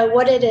 So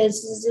what it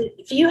is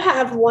if you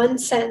have one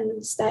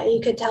sentence that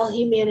you could tell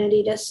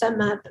humanity to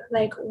sum up,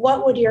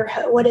 what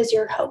is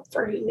your hope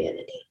for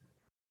humanity?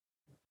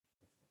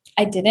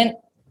 I didn't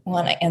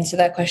want to answer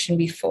that question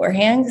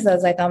beforehand because I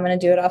was like, I'm going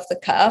to do it off the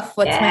cuff.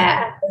 What's my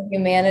hope for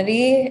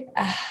humanity?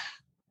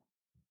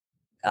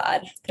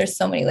 God, there's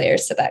so many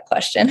layers to that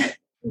question.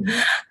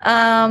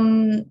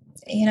 Mm-hmm.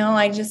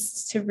 I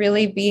just to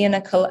really be in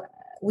a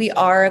we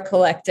are a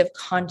collective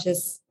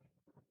consciousness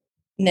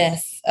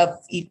of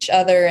each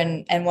other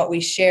and what we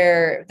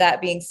share.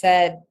 That being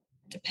said,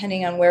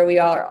 depending on where we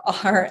are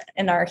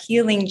in our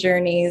healing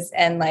journeys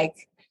and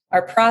like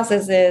our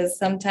processes,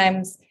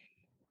 sometimes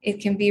it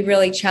can be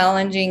really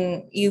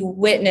challenging. You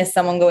witness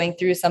someone going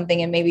through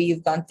something and maybe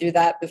you've gone through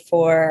that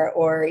before,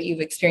 or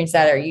you've experienced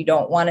that, or you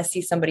don't want to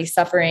see somebody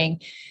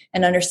suffering,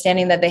 and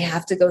understanding that they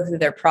have to go through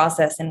their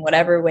process in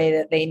whatever way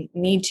that they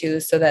need to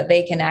so that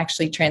they can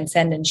actually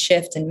transcend and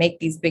shift and make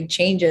these big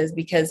changes,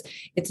 because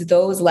it's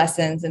those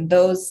lessons and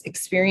those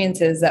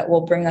experiences that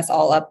will bring us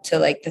all up to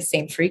like the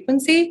same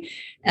frequency.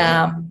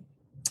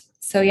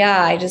 So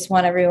yeah, I just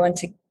want everyone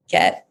to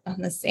get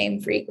on the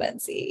same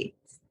frequency.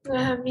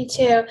 Me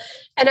too.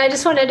 And I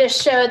just wanted to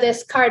show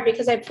this card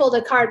because I pulled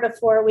a card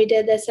before we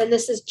did this, and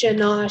this is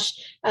Janosh.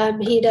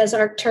 He does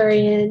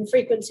Arcturian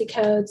frequency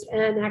codes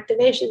and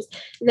activations.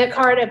 And the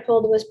card I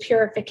pulled was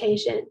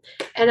purification.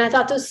 And I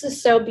thought this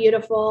is so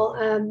beautiful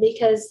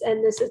because,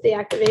 and this is the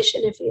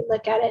activation if you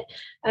look at it,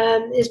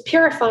 is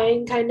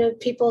purifying kind of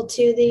people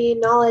to the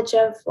knowledge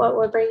of what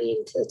we're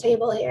bringing to the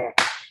table here.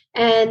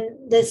 And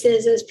this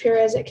is as pure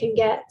as it can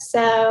get.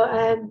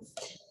 So,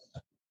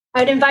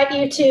 I'd invite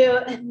you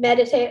to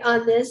meditate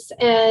on this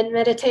and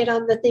meditate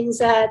on the things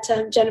that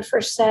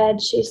Jennifer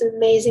said. She's an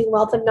amazing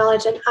wealth of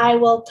knowledge, and I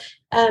will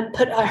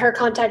put her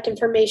contact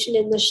information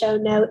in the show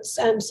notes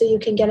so you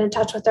can get in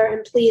touch with her.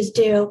 And please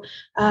do.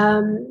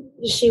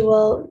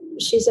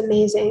 She's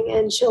amazing,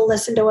 and she'll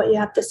listen to what you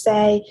have to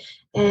say.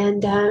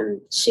 And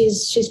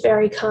she's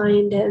very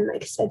kind, and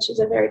like I said, she's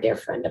a very dear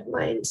friend of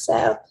mine.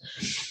 So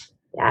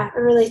yeah, I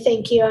really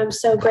thank you. I'm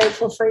so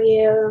grateful for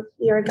you.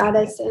 You're a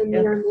goddess, and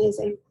you're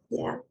amazing.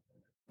 Yeah.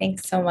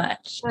 Thanks so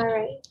much. All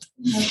right.